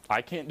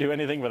can't do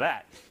anything with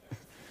that.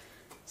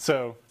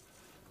 So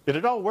it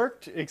had all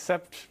worked,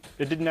 except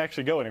it didn't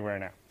actually go anywhere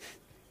now.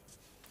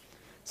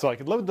 So I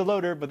could load the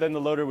loader, but then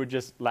the loader would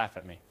just laugh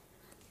at me.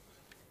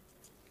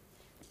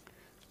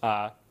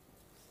 And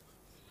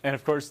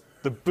of course,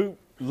 the boot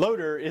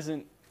loader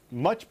isn't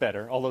much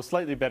better, although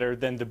slightly better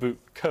than the boot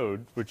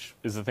code, which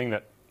is the thing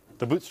that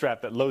the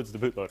bootstrap that loads the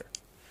bootloader.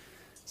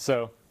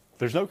 So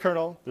there's no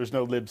kernel, there's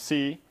no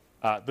libc,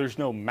 there's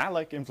no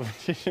malloc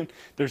implementation,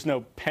 there's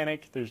no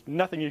panic, there's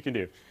nothing you can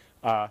do.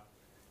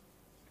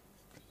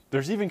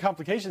 There's even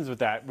complications with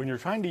that. When you're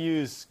trying to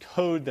use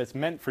code that's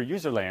meant for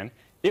userland,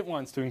 it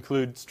wants to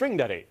include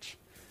string.h.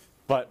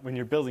 But when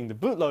you're building the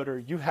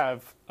bootloader, you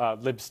have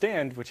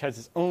libstand, which has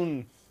its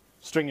own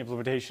string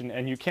implementation,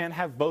 and you can't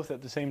have both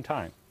at the same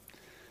time.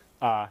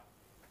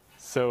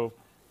 So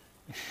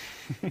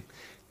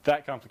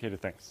that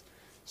complicated things.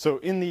 So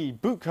in the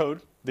boot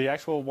code, the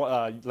actual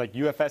like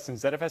UFS and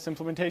ZFS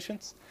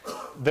implementations,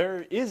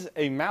 there is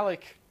a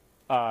malloc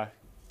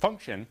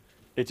function.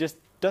 It just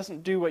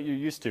doesn't do what you're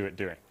used to it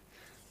doing.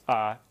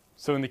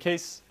 So in the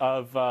case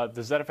of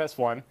the ZFS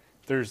one,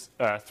 there's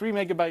 3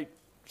 megabyte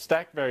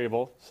stack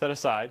variable set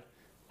aside,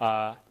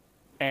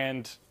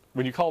 and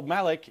when you call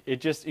malloc,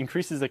 it just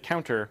increases the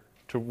counter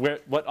to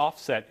what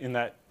offset in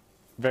that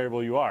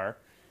variable you are,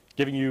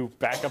 giving you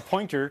back a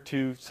pointer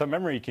to some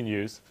memory you can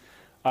use.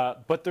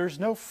 But there's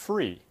no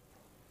free.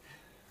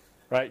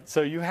 Right?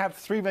 So you have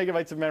 3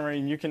 megabytes of memory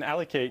and you can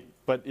allocate,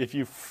 but if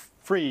you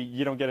free,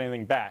 you don't get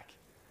anything back.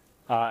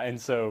 And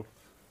so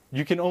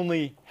you can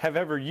only have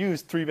ever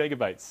used 3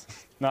 megabytes,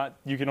 not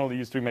you can only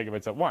use 3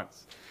 megabytes at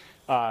once.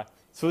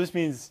 So this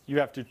means you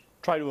have to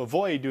try to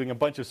avoid doing a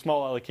bunch of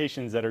small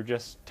allocations that are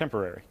just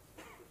temporary.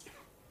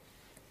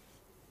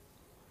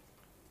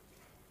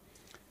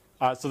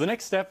 So the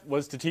next step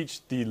was to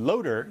teach the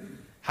loader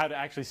how to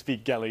actually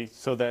speak GELI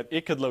so that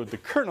it could load the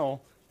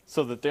kernel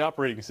so that the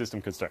operating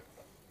system could start.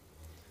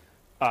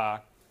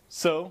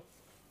 So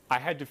I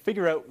had to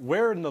figure out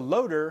where in the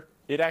loader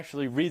it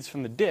actually reads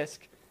from the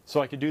disk so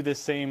I could do this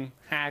same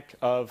hack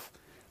of,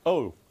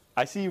 oh,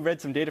 I see you read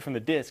some data from the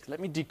disk. Let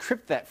me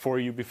decrypt that for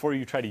you before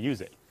you try to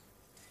use it.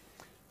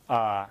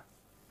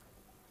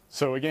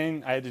 So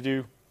again, I had to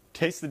do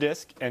taste the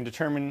disk and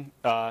determine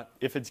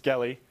if it's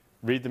GELI,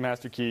 read the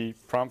master key,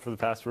 prompt for the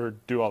password,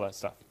 do all that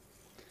stuff.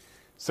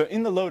 So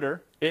in the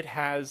loader, it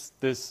has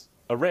this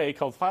array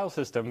called file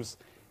systems,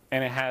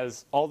 and it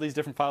has all these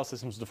different file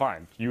systems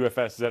defined,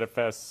 UFS,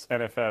 ZFS,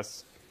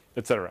 NFS,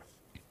 etc.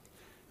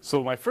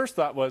 So my first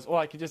thought was, oh,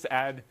 I could just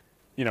add,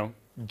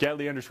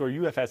 GELI underscore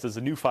UFS as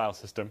a new file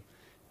system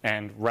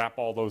and wrap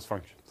all those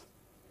functions.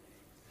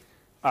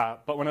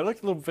 But when I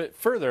looked a little bit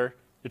further,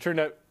 it turned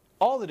out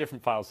all the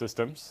different file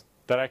systems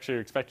that actually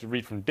are expected to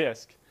read from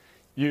disk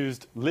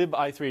used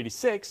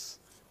libi386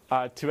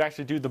 to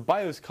actually do the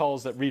BIOS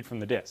calls that read from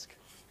the disk.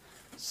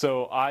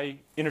 So I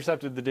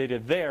intercepted the data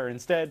there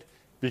instead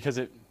because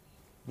it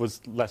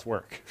was less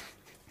work.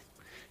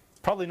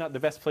 Probably not the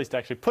best place to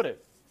actually put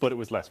it, but it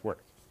was less work.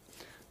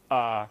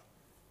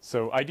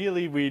 So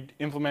ideally, we'd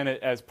implement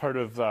it as part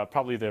of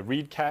probably the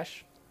read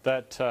cache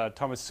that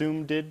Thomas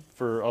Soom did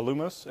for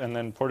Alumos and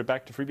then port it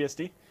back to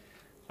FreeBSD.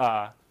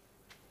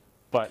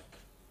 But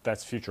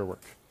that's future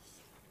work.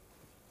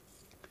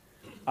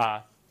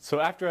 So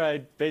after I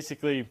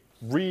basically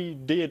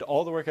redid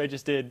all the work I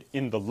just did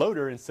in the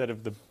loader instead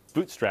of the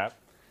bootstrap,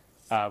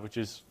 which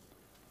is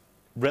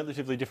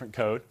relatively different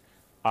code,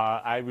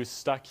 I was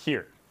stuck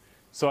here.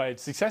 So I had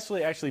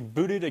successfully actually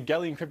booted a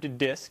GELI encrypted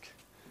disk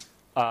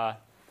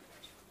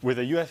with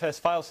a UFS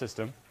file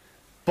system,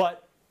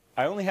 but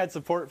I only had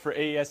support for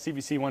AES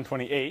CBC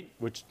 128,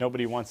 which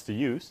nobody wants to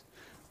use.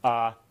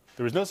 There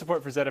was no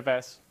support for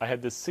ZFS. I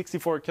had this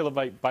 64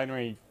 kilobyte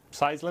binary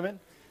size limit,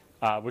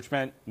 which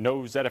meant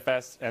no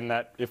ZFS, and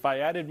that if I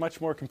added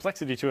much more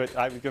complexity to it,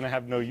 I was going to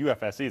have no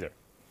UFS either.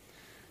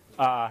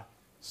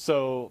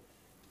 So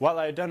while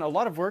I had done a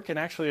lot of work and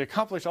actually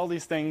accomplished all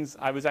these things,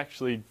 I was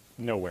actually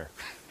nowhere.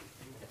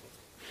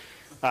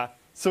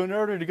 So in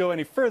order to go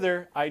any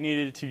further, I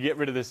needed to get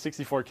rid of this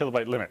 64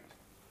 kilobyte limit.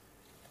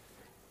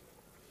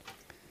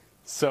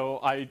 So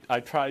I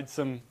tried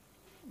some,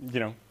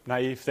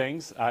 naive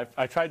things.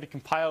 I tried to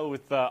compile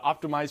with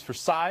optimize for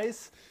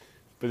size,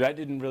 but that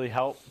didn't really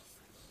help.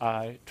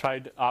 I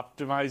tried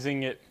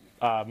optimizing it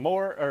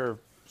more, or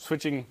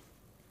switching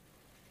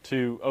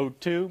to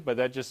O2, but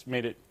that just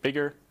made it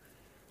bigger.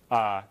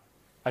 I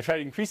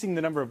tried increasing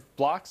the number of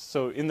blocks.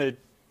 So in the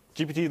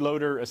GPT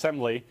loader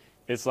assembly,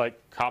 it's like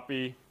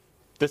copy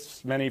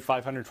this many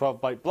 512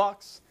 byte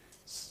blocks.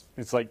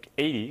 It's like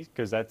 80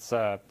 because that's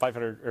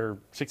 500 or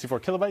 64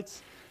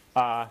 kilobytes.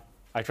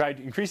 I tried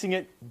increasing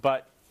it,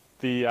 but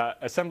the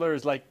assembler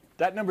is like,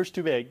 that number's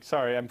too big.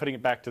 Sorry, I'm putting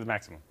it back to the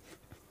maximum.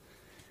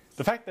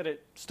 The fact that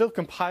it still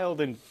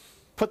compiled and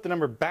put the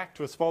number back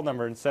to a small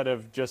number instead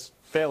of just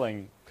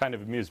failing kind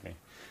of amused me.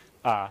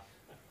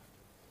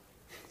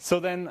 So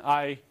then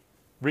I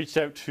reached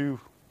out to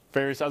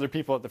various other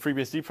people at the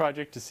FreeBSD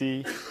project to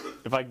see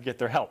if I could get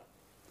their help.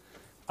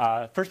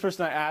 First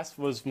person I asked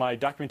was my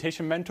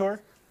documentation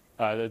mentor,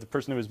 the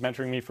person who was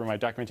mentoring me for my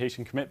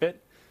documentation commit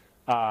bit.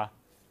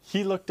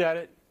 He looked at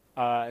it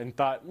and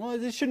thought, well,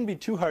 this shouldn't be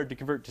too hard to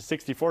convert to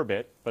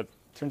 64-bit, but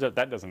turns out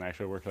that doesn't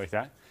actually work like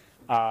that.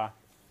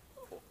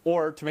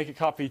 Or to make it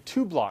copy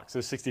 2 blocks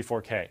of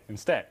 64K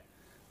instead.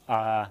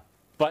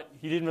 But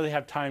he didn't really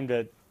have time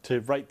to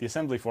write the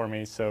assembly for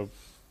me, so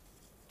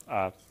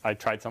I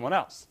tried someone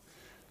else.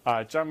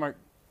 John Mark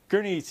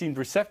Gurney seemed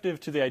receptive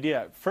to the idea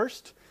at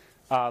first,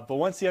 but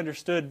once he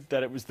understood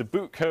that it was the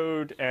boot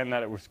code and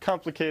that it was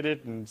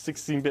complicated and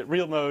 16-bit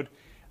real mode,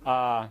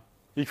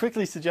 he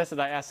quickly suggested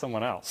I ask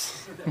someone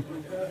else.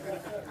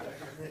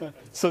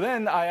 So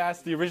then I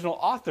asked the original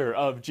author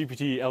of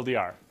GPT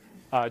LDR,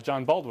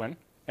 John Baldwin,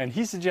 and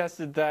he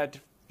suggested that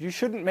you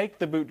shouldn't make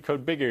the boot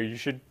code bigger. You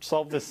should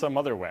solve this some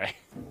other way.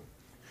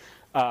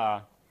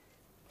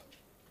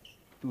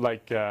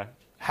 Like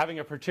having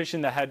a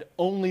partition that had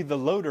only the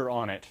loader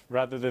on it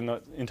rather than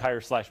the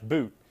entire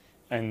 /boot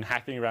and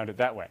hacking around it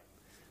that way.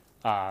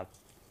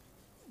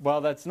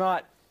 Well, that's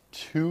not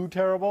too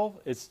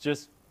terrible. It's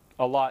just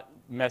a lot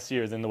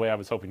messier than the way I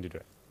was hoping to do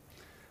it.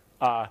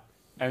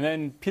 And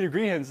then Peter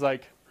Greehan's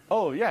like,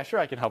 oh, yeah, sure,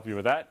 I can help you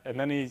with that. And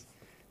then he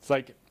It's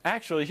like,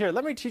 actually, here,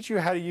 let me teach you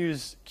how to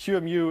use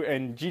QEMU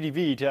and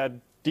GDB to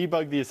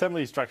debug the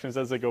assembly instructions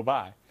as they go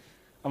by.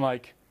 I'm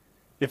like,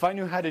 if I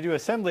knew how to do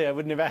assembly, I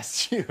wouldn't have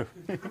asked you.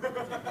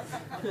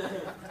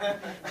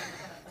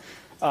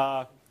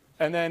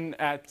 And then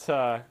at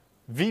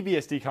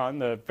VBSDCon,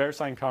 the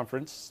VeriSign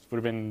conference, would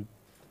have been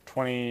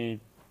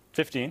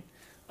 2015,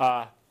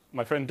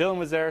 my friend Dylan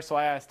was there, so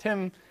I asked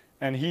him,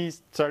 and he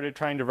started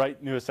trying to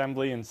write new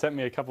assembly and sent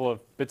me a couple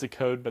of bits of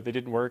code, but they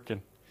didn't work. And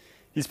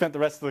he spent the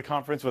rest of the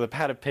conference with a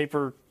pad of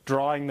paper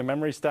drawing the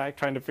memory stack,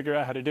 trying to figure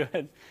out how to do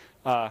it.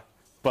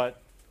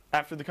 But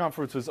after the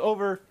conference was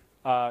over,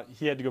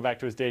 he had to go back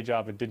to his day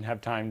job and didn't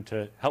have time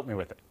to help me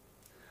with it.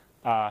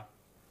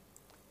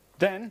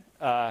 Then,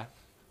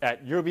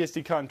 at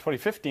EuroBSDCon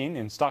 2015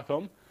 in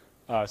Stockholm,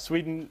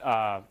 Sweden,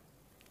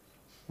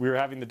 we were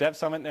having the Dev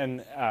Summit,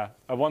 and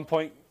at one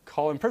point,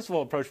 Colin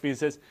Percival approached me and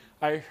says,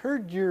 I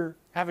heard you're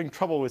having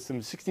trouble with some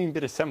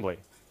 16-bit assembly.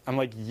 I'm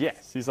like,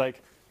 yes. He's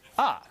like,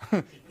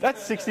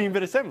 that's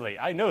 16-bit assembly.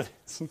 I know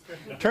this.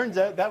 Turns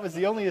out that was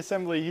the only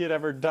assembly he had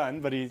ever done,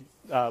 but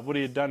what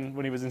he had done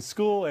when he was in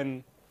school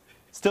and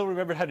still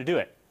remembered how to do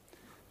it.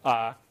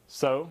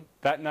 So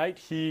that night,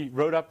 he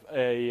wrote up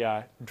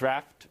a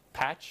draft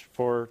patch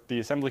for the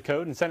assembly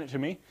code and sent it to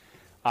me.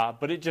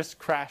 But it just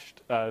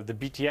crashed the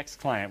BTX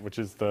client, which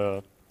is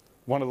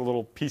one of the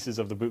little pieces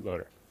of the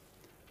bootloader.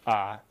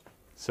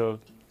 So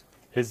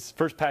his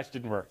first patch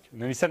didn't work.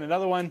 And then he sent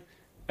another one,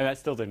 and that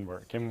still didn't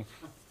work. And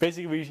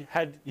basically,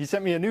 he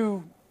sent me a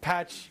new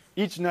patch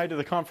each night of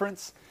the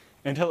conference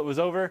until it was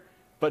over,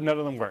 but none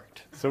of them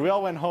worked. So we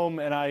all went home,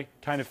 and I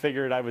kind of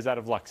figured I was out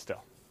of luck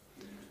still.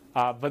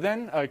 But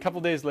then a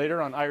couple days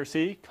later on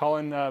IRC,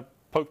 Colin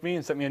poked me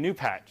and sent me a new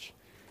patch.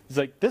 He's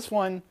like, this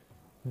one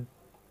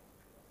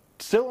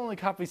still only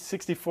copies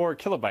 64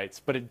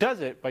 kilobytes, but it does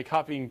it by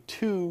copying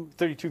two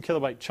 32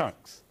 kilobyte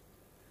chunks.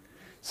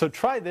 So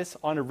try this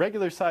on a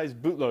regular sized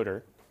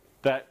bootloader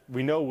that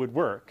we know would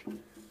work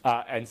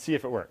and see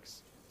if it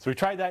works. So we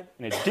tried that,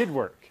 and it did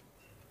work.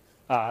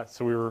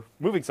 So we were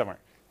moving somewhere.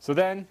 So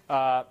then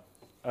a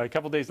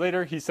couple days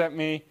later, he sent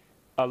me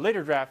a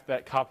later draft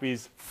that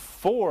copies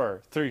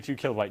 4 32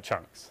 kilobyte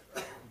chunks.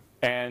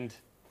 And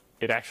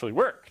it actually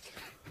worked.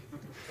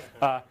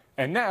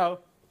 And now,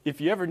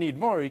 if you ever need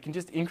more, you can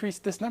just increase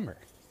this number.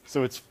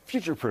 So it's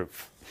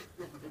future-proof.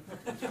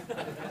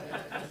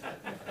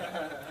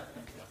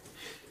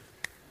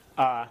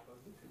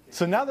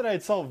 So now that I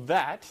had solved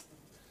that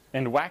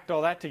and whacked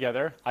all that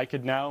together, I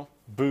could now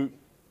boot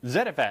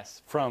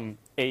ZFS from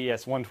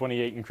AES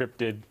 128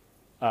 encrypted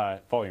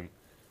volume.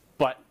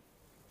 But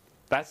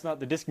that's not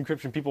the disk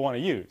encryption people want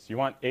to use. You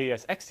want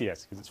AES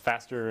XTS because it's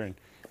faster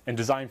and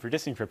designed for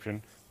disk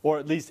encryption, or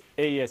at least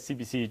AES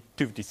CPC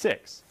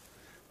 256.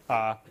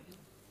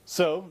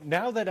 So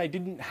now that I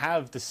didn't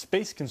have the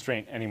space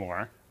constraint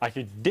anymore, I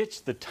could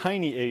ditch the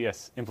tiny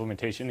AES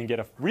implementation and get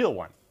a real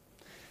one.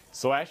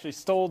 So I actually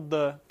stole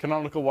the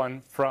canonical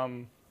one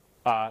from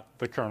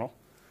the kernel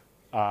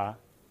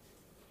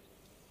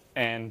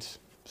and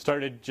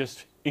started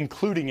just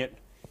including it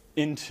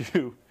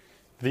into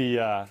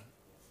the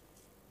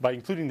by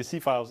including the C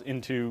files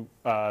into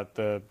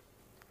the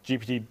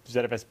GPT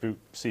ZFS Boot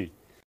C.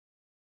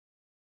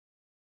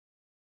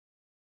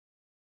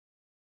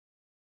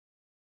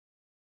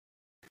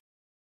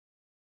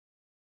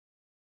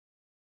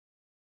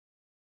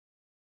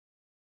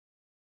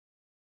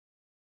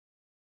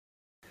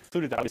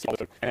 Included that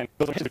obviously, and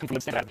those are come from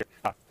the standard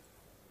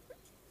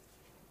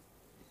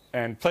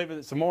and played with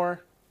it some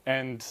more,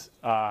 and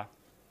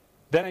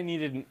then I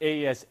needed an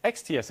AES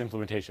XTS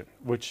implementation,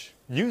 which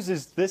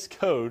uses this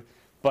code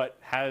but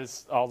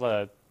has all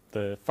the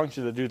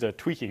functions that do the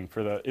tweaking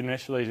for the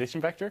initialization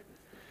vector.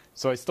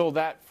 So I stole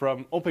that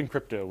from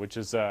OpenCrypto, which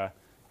is a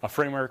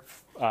framework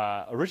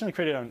originally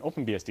created on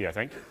OpenBSD, I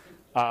think,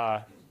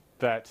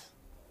 that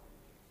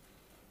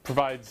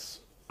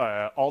provides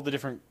all the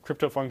different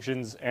crypto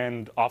functions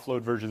and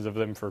offload versions of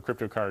them for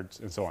crypto cards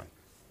and so on.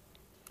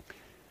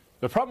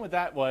 The problem with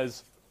that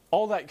was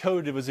all that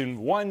code was in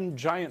one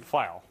giant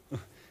file.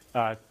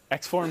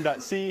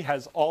 Xform.c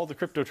has all the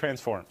crypto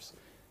transforms.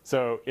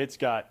 So it's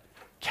got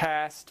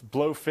cast,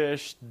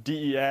 blowfish,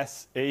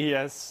 DES,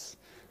 AES,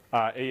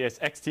 AES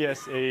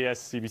XTS, AES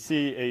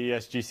CBC,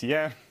 AES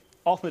GCM,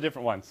 all the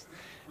different ones.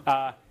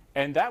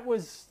 And that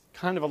was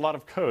kind of a lot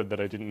of code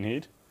that I didn't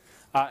need.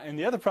 And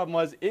the other problem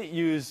was it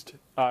used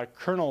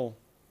kernel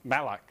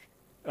malloc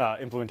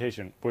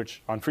implementation,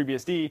 which on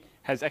FreeBSD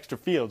has extra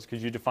fields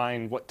because you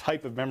define what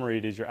type of memory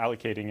it is you're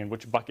allocating and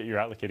which bucket you're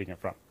allocating it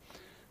from.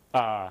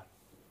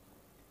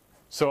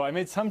 So I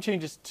made some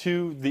changes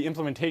to the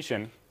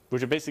implementation,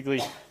 which are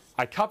basically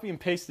I copy and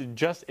pasted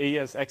just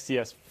AES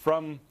XTS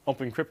from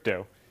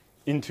OpenCrypto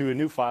into a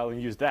new file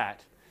and used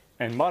that,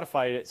 and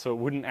modified it so it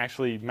wouldn't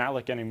actually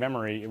malloc any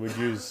memory. It would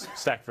use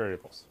stack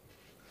variables.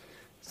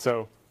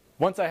 So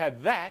once I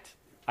had that,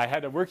 I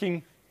had a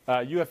working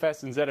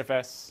UFS and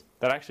ZFS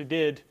that actually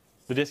did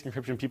the disk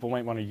encryption people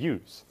might want to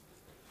use.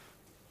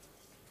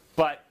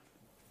 But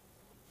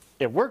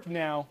it worked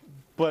now,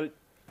 but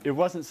it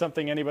wasn't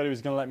something anybody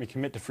was going to let me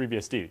commit to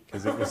FreeBSD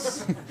because it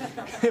was,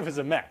 it was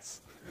a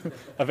mess,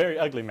 a very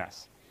ugly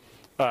mess.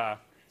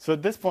 So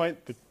at this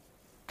point, the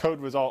code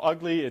was all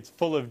ugly. It's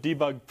full of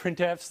debug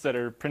printfs that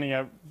are printing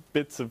out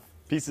bits of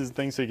pieces and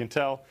things so you can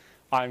tell.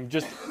 I'm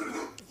just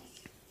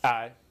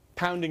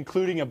pound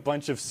including a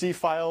bunch of C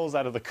files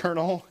out of the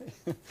kernel.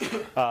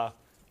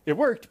 It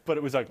worked, but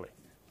it was ugly.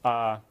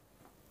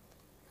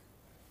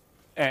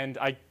 And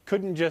I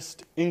couldn't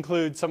just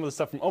include some of the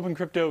stuff from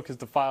OpenCrypto because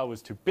the file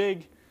was too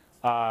big.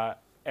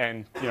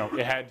 And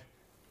it had,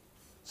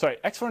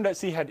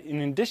 xform.c had,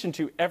 in addition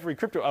to every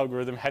crypto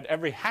algorithm, had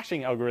every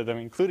hashing algorithm,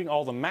 including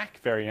all the MAC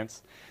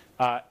variants,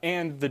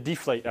 and the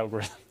deflate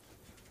algorithm.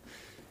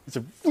 It's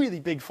a really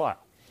big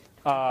file.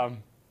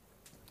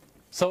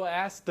 So I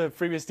asked the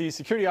FreeBSD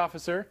security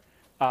officer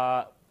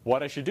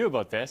what I should do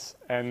about this,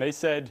 and they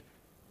said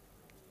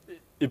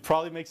it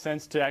probably makes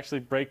sense to actually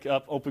break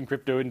up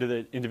OpenCrypto into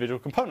the individual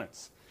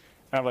components.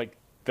 And I'm like,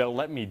 they'll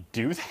let me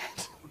do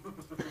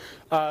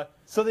that?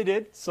 So they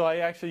did. So I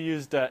actually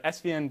used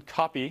svn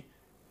copy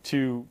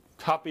to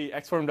copy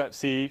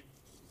xform.c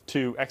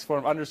to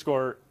xform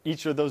underscore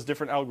each of those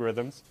different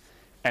algorithms,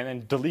 and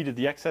then deleted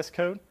the excess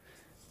code.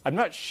 I'm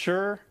not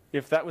sure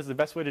if that was the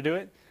best way to do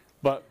it,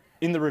 but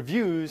in the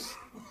reviews,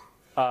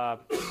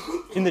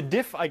 in the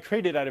diff I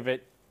created out of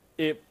it,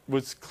 it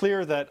was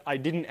clear that I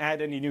didn't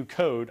add any new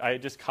code. I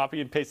had just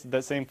copied and pasted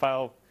that same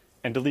file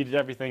and deleted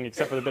everything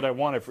except for the bit I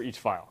wanted for each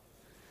file.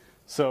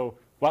 So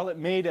while it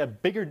made a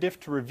bigger diff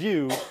to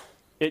review,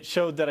 it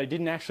showed that I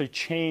didn't actually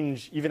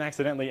change, even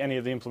accidentally, any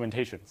of the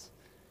implementations.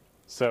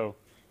 So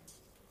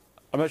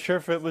I'm not sure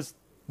if it was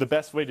the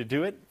best way to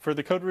do it for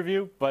the code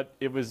review, but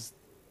it was,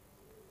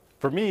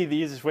 for me, the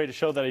easiest way to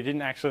show that I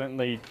didn't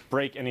accidentally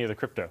break any of the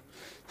crypto.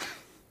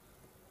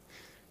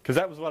 Because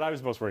that was what I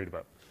was most worried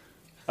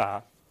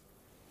about.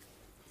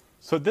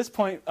 So at this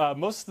point,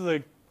 most of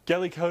the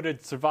GELI code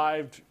had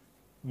survived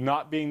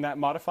not being that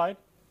modified.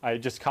 I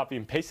just copy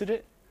and pasted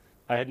it.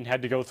 I hadn't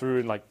had to go through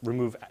and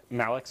remove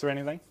mallocs or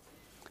anything.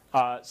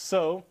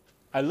 So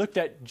I looked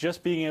at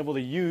just being able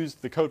to use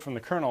the code from the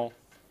kernel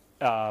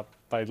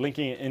by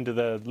linking it into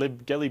the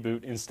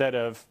lib-GELIBoot instead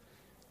of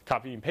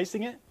copying and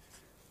pasting it.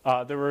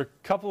 There were a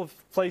couple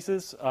of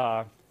places.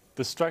 The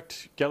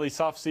struct GELI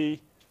softc,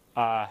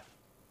 I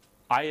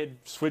had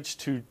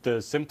switched to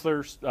the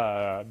simpler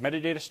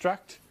metadata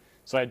struct,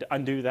 so I had to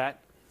undo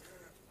that.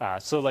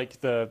 So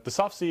the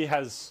softc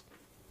has,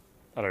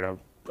 I don't know,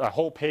 a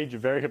whole page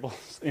of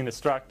variables in a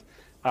struct.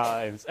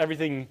 It's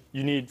everything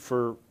you need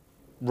for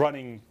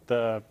running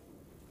the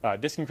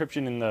disk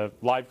encryption in the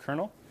live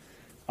kernel,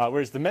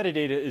 whereas the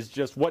metadata is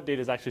just what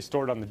data is actually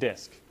stored on the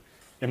disk.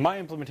 In my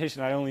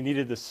implementation, I only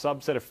needed this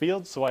subset of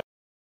fields, so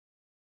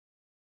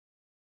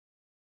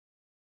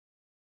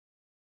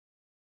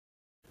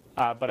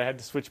but I had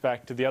to switch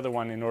back to the other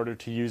one in order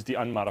to use the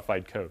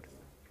unmodified code.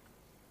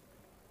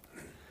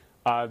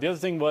 The other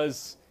thing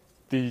was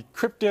the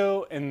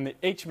crypto and the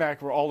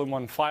HMAC were all in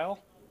one file,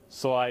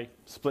 so I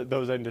split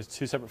those into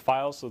two separate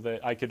files so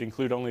that I could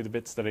include only the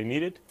bits that I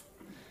needed.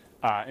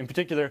 In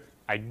particular,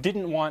 I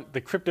didn't want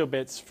the crypto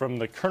bits from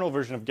the kernel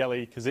version of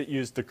GELI because it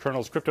used the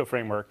kernel's crypto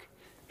framework,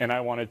 and I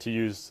wanted to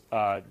use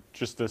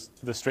just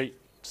the straight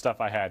stuff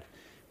I had,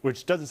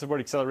 which doesn't support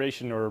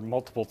acceleration or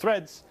multiple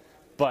threads,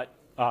 but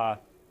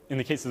in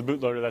the case of the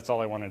bootloader, that's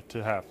all I wanted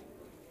to have.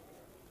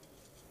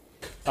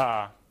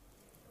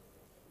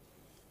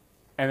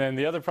 And then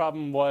the other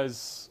problem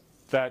was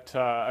that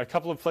a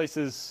couple of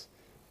places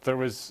there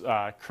was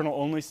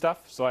kernel-only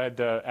stuff, so I had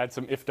to add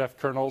some if-def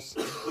kernels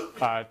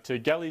to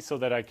GELI so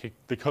that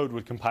the code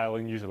would compile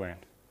in userland.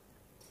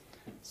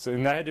 So,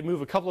 and I had to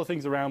move a couple of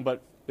things around,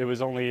 but it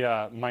was only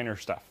minor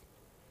stuff.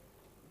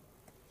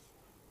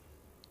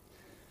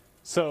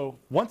 So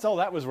once all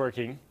that was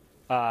working,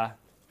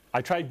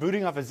 I tried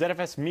booting off a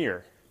ZFS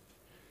mirror,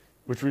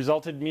 which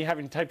resulted in me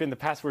having to type in the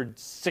password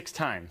 6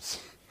 times.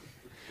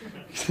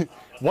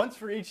 Once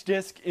for each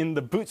disk in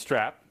the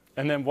bootstrap,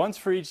 and then once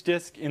for each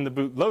disk in the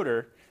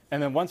bootloader,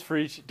 and then once for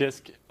each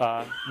disk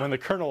when the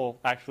kernel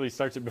actually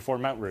starts it before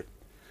mount root.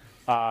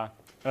 I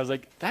was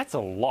like, that's a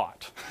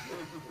lot.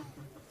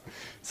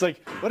 It's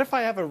like, what if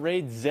I have a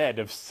RAID Z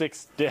of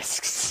 6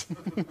 disks?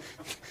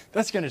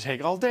 That's going to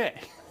take all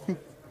day.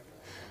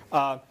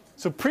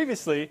 So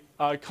previously,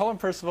 Colin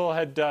Percival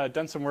had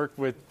done some work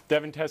with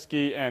Devin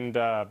Teskey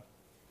and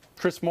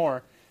Chris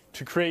Moore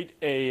to create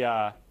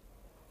a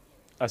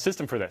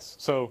system for this.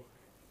 So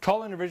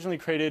Colin originally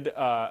created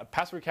a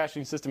password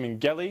caching system in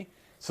GELI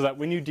so that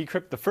when you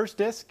decrypt the first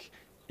disk,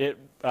 it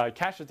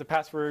caches the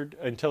password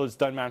until it's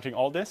done mounting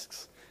all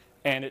disks,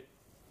 and it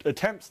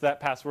attempts that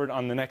password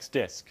on the next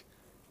disk.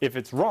 If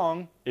it's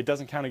wrong, it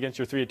doesn't count against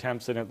your 3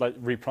 attempts and it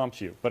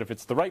re-prompts you. But if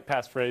it's the right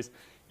passphrase,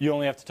 you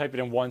only have to type it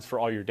in once for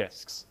all your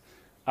disks.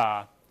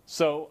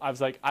 So I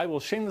was like, I will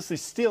shamelessly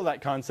steal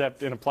that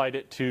concept and applied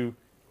it to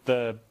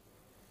the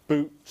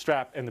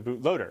bootstrap and the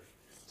bootloader.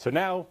 So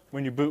now,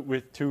 when you boot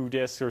with 2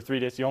 disks or 3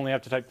 disks, you only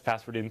have to type the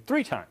password in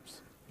 3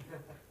 times.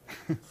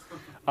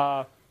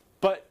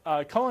 But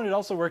Cullen had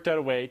also worked out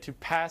a way to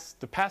pass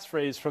the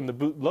passphrase from the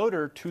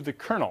bootloader to the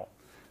kernel.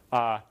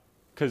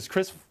 Because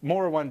Chris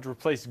Moore wanted to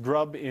replace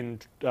grub in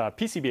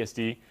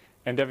PCBSD,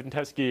 and Devin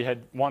Teskey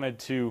had wanted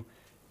to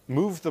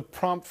move the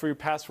prompt for your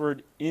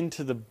password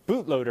into the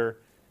bootloader,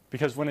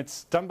 because when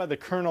it's done by the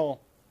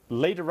kernel,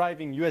 late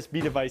arriving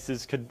USB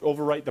devices could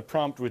overwrite the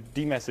prompt with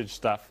demessage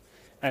stuff,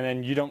 and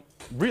then you don't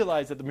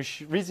realize that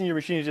the reason your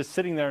machine is just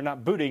sitting there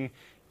not booting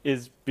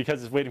is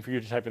because it's waiting for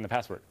you to type in the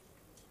password.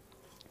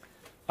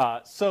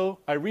 So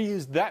I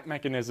reused that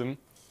mechanism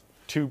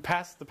to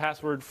pass the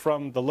password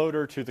from the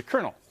loader to the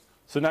kernel.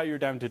 So now you're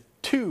down to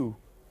 2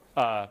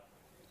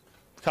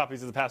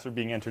 copies of the password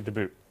being entered to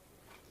boot.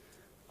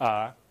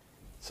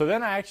 So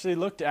then I actually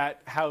looked at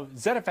how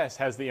ZFS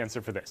has the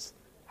answer for this.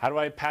 How do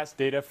I pass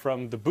data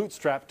from the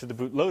bootstrap to the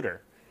bootloader?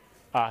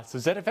 So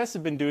ZFS has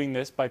been doing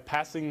this by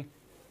passing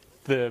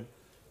the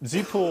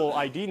zpool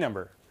ID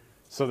number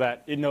so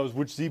that it knows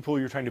which zpool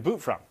you're trying to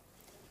boot from.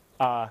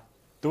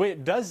 The way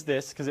it does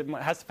this, because it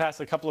has to pass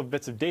a couple of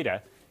bits of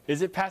data,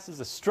 is it passes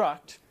a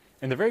struct,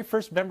 and the very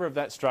first member of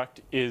that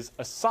struct is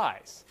a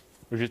size,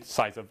 which is the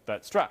size of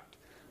that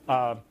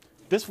struct.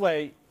 This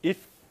way,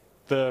 if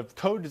the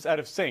code is out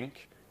of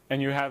sync, and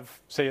you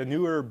have, say, a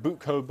newer boot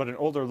code but an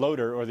older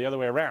loader, or the other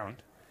way around,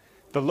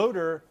 the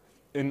loader,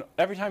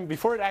 every time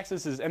before it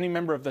accesses any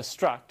member of the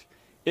struct,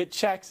 it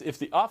checks if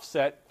the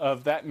offset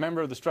of that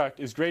member of the struct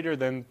is greater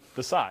than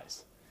the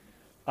size.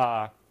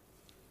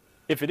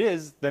 If it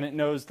is, then it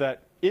knows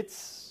that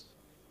its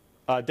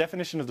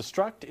definition of the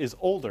struct is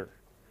older.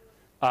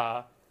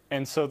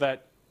 And so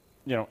that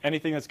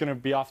anything that's going to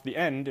be off the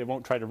end, it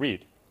won't try to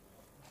read.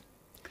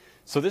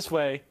 So this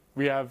way,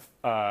 we have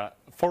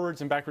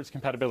forwards and backwards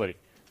compatibility.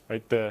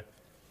 Right?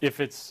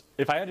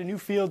 If I add a new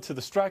field to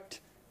the struct,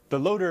 the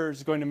loader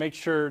is going to make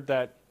sure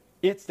that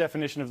its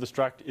definition of the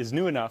struct is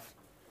new enough,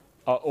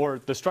 or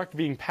the struct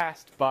being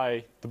passed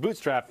by the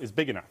bootstrap is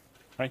big enough.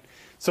 Right?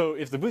 So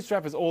if the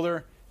bootstrap is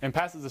older and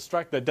passes a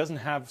struct that doesn't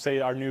have, say,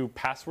 our new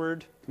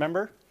password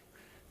member,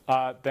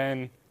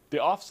 then the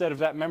offset of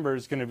that member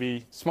is going to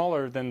be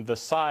smaller than the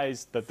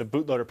size that the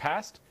bootloader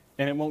passed,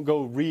 and it won't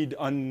go read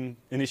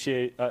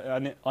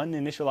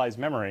uninitialized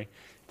memory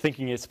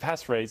thinking it's a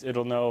passphrase.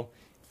 It'll know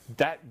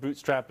that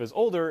bootstrap is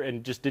older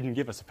and just didn't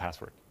give us a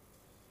password.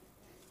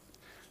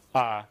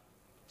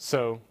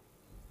 So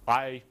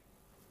I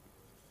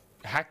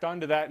hacked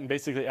onto that and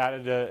basically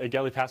added a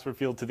GELI password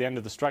field to the end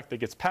of the struct that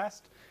gets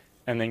passed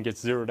and then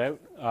gets zeroed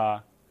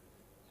out.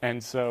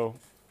 And so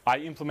I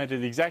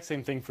implemented the exact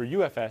same thing for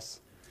UFS.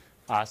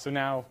 So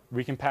now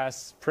we can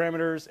pass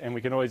parameters, and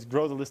we can always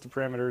grow the list of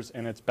parameters,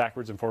 and it's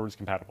backwards and forwards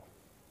compatible.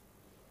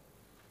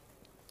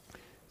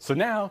 So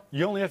now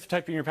you only have to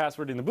type in your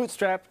password in the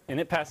bootstrap, and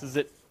it passes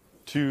it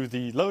to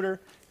the loader,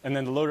 and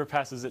then the loader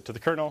passes it to the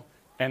kernel,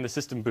 and the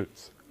system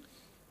boots.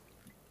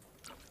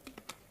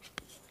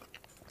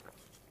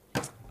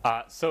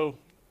 So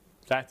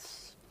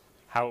that's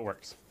how it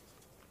works.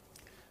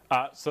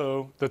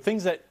 So the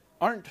things that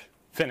aren't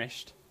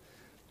finished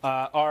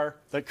are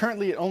that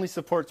currently it only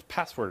supports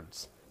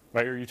passwords,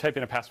 right? Or you type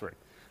in a password.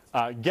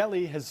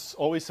 GELI has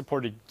always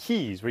supported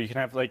keys, where you can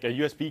have like a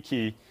USB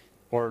key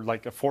or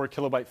like a 4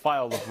 kilobyte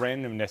file of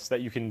randomness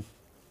that you can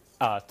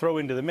throw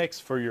into the mix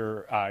for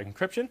your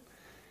encryption.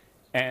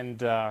 And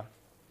the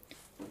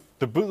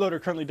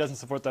bootloader currently doesn't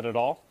support that at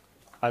all.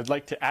 I'd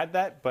like to add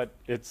that, but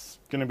it's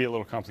going to be a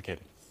little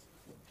complicated.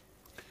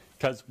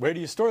 Because where do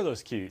you store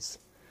those keys?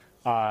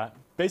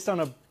 Based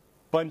on a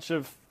bunch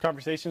of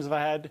conversations I've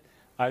had,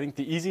 I think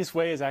the easiest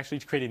way is actually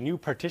to create a new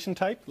partition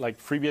type, like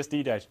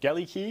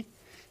FreeBSD-GELI key.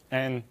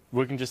 And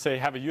we can just say,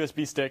 have a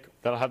USB stick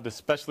that'll have this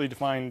specially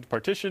defined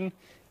partition.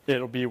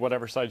 It'll be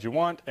whatever size you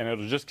want, and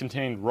it'll just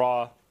contain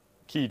raw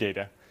key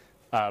data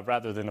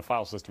rather than a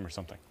file system or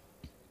something.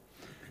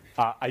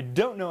 I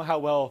don't know how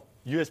well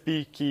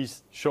USB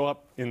keys show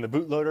up in the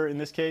bootloader in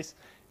this case,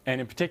 and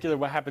in particular,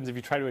 what happens if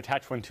you try to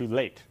attach one too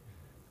late.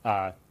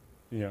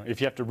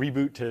 If you have to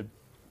reboot to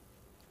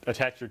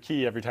attach your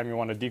key every time you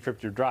want to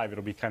decrypt your drive,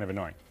 it'll be kind of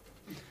annoying.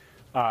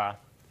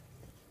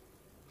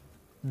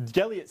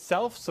 GELI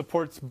itself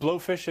supports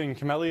Blowfish and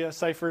Camellia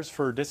ciphers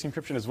for disk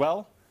encryption as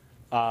well,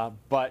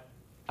 but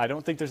I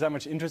don't think there's that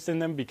much interest in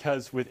them,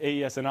 because with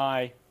AES and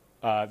I,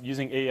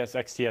 using AES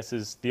XTS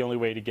is the only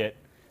way to get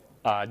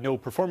no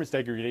performance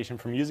degradation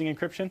from using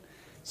encryption.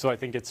 So I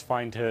think it's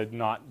fine to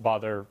not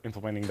bother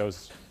implementing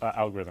those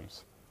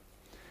algorithms.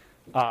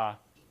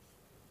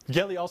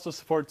 GELI also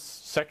supports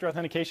sector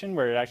authentication,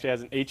 where it actually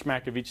has an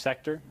HMAC of each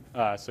sector,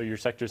 so your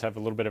sectors have a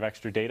little bit of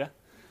extra data.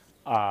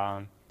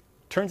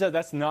 Turns out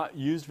that's not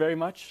used very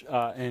much,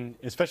 and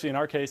especially in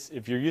our case,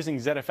 if you're using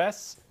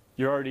ZFS,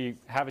 you already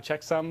have a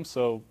checksum,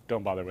 so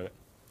don't bother with it.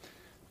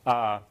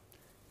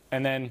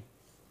 And then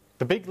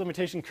the big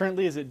limitation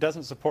currently is it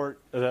doesn't support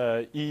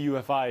the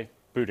EUFI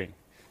booting,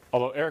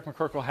 although Eric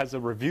McCorkle has a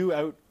review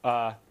out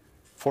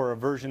for a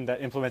version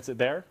that implements it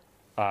there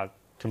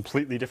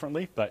completely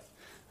differently, but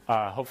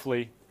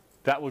hopefully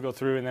that will go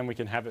through, and then we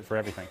can have it for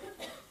everything.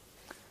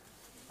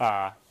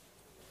 And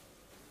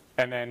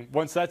then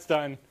once that's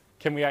done,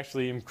 can we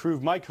actually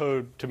improve my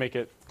code to make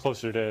it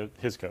closer to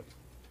his code?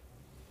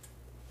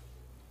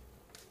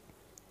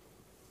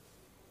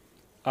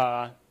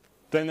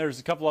 Then there's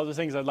a couple other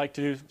things I'd like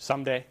to do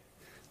someday.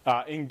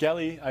 In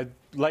GELI, I'd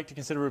like to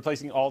consider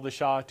replacing all the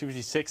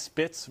SHA-256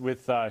 bits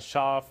with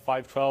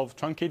SHA-512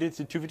 truncated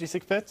to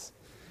 256 bits.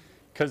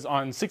 Because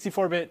on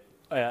 64-bit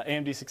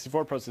AMD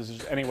 64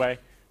 processors anyway,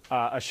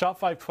 a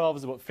SHA-512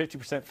 is about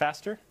 50%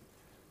 faster.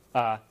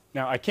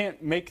 Now, I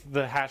can't make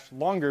the hash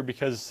longer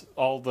because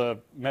all the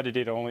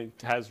metadata only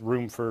has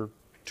room for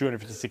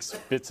 256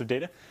 bits of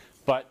data.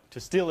 But to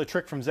steal a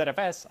trick from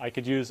ZFS, I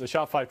could use a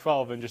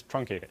SHA-512 and just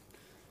truncate it.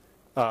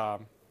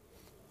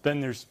 Then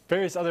there's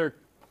various other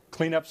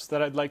cleanups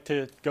that I'd like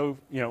to go,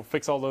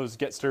 fix all those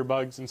get-stir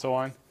bugs and so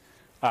on,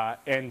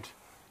 and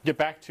get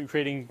back to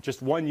creating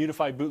just one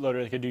unified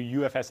bootloader that could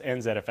do UFS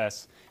and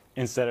ZFS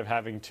instead of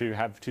having to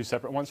have two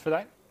separate ones for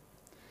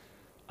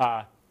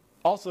that.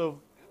 Also,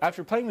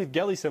 after playing with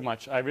GELI so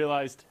much, I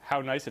realized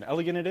how nice and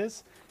elegant it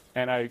is,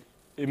 and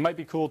it might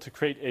be cool to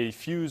create a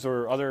fuse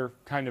or other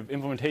kind of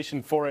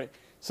implementation for it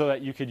so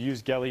that you could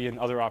use GELI in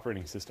other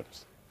operating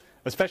systems.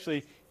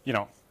 Especially,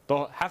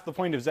 half the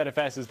point of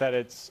ZFS is that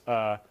it's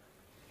a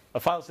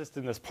file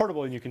system that's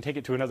portable and you can take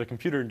it to another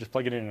computer and just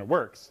plug it in and it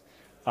works.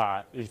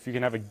 If you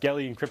can have a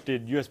GELI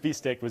encrypted USB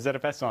stick with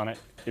ZFS on it,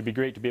 it'd be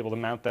great to be able to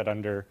mount that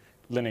under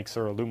Linux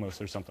or a Lumos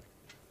or something.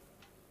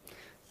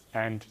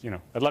 And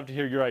I'd love to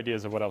hear your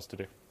ideas of what else to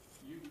do.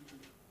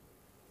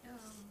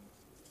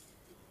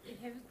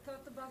 Have you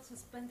thought about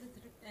suspended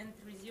and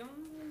resume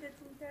in that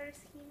entire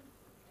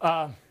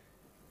scheme?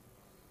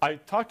 I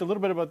talked a little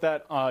bit about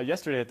that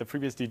yesterday at the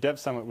FreeBSD Dev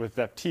Summit with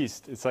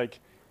Baptiste. It's like,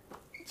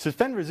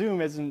 suspend resume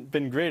hasn't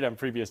been great on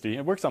FreeBSD.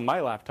 It works on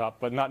my laptop,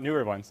 but not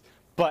newer ones.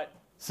 But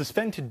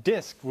suspend to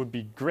disk would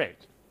be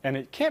great. And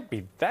it can't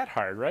be that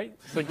hard, right?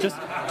 So just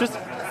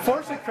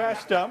force a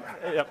crash dump,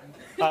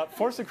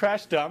 force a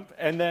crash dump,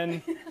 and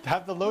then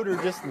have the loader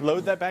just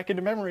load that back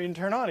into memory and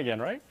turn on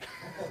again, right?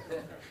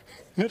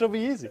 It'll be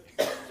easy.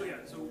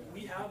 So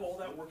we have all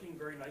that working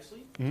very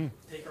nicely.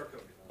 Take our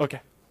code. OK.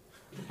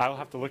 I'll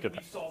have to look at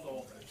that. We've solved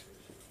all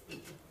that.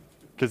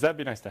 Because that'd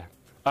be nice to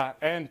have.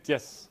 And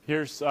yes,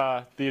 here's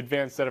the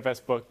advanced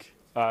ZFS book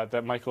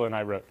that Michael and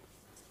I wrote.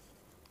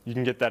 You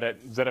can get that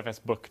at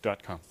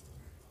zfsbook.com.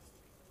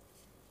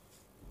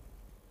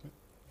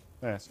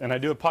 Yes, and I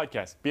do a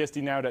podcast,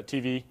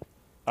 bsdnow.tv,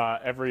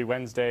 every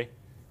Wednesday.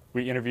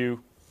 We interview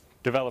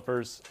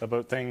developers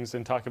about things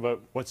and talk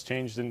about what's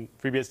changed in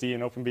FreeBSD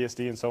and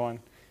OpenBSD and so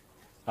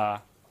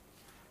on.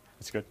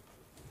 It's good.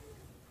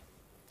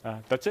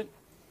 That's it.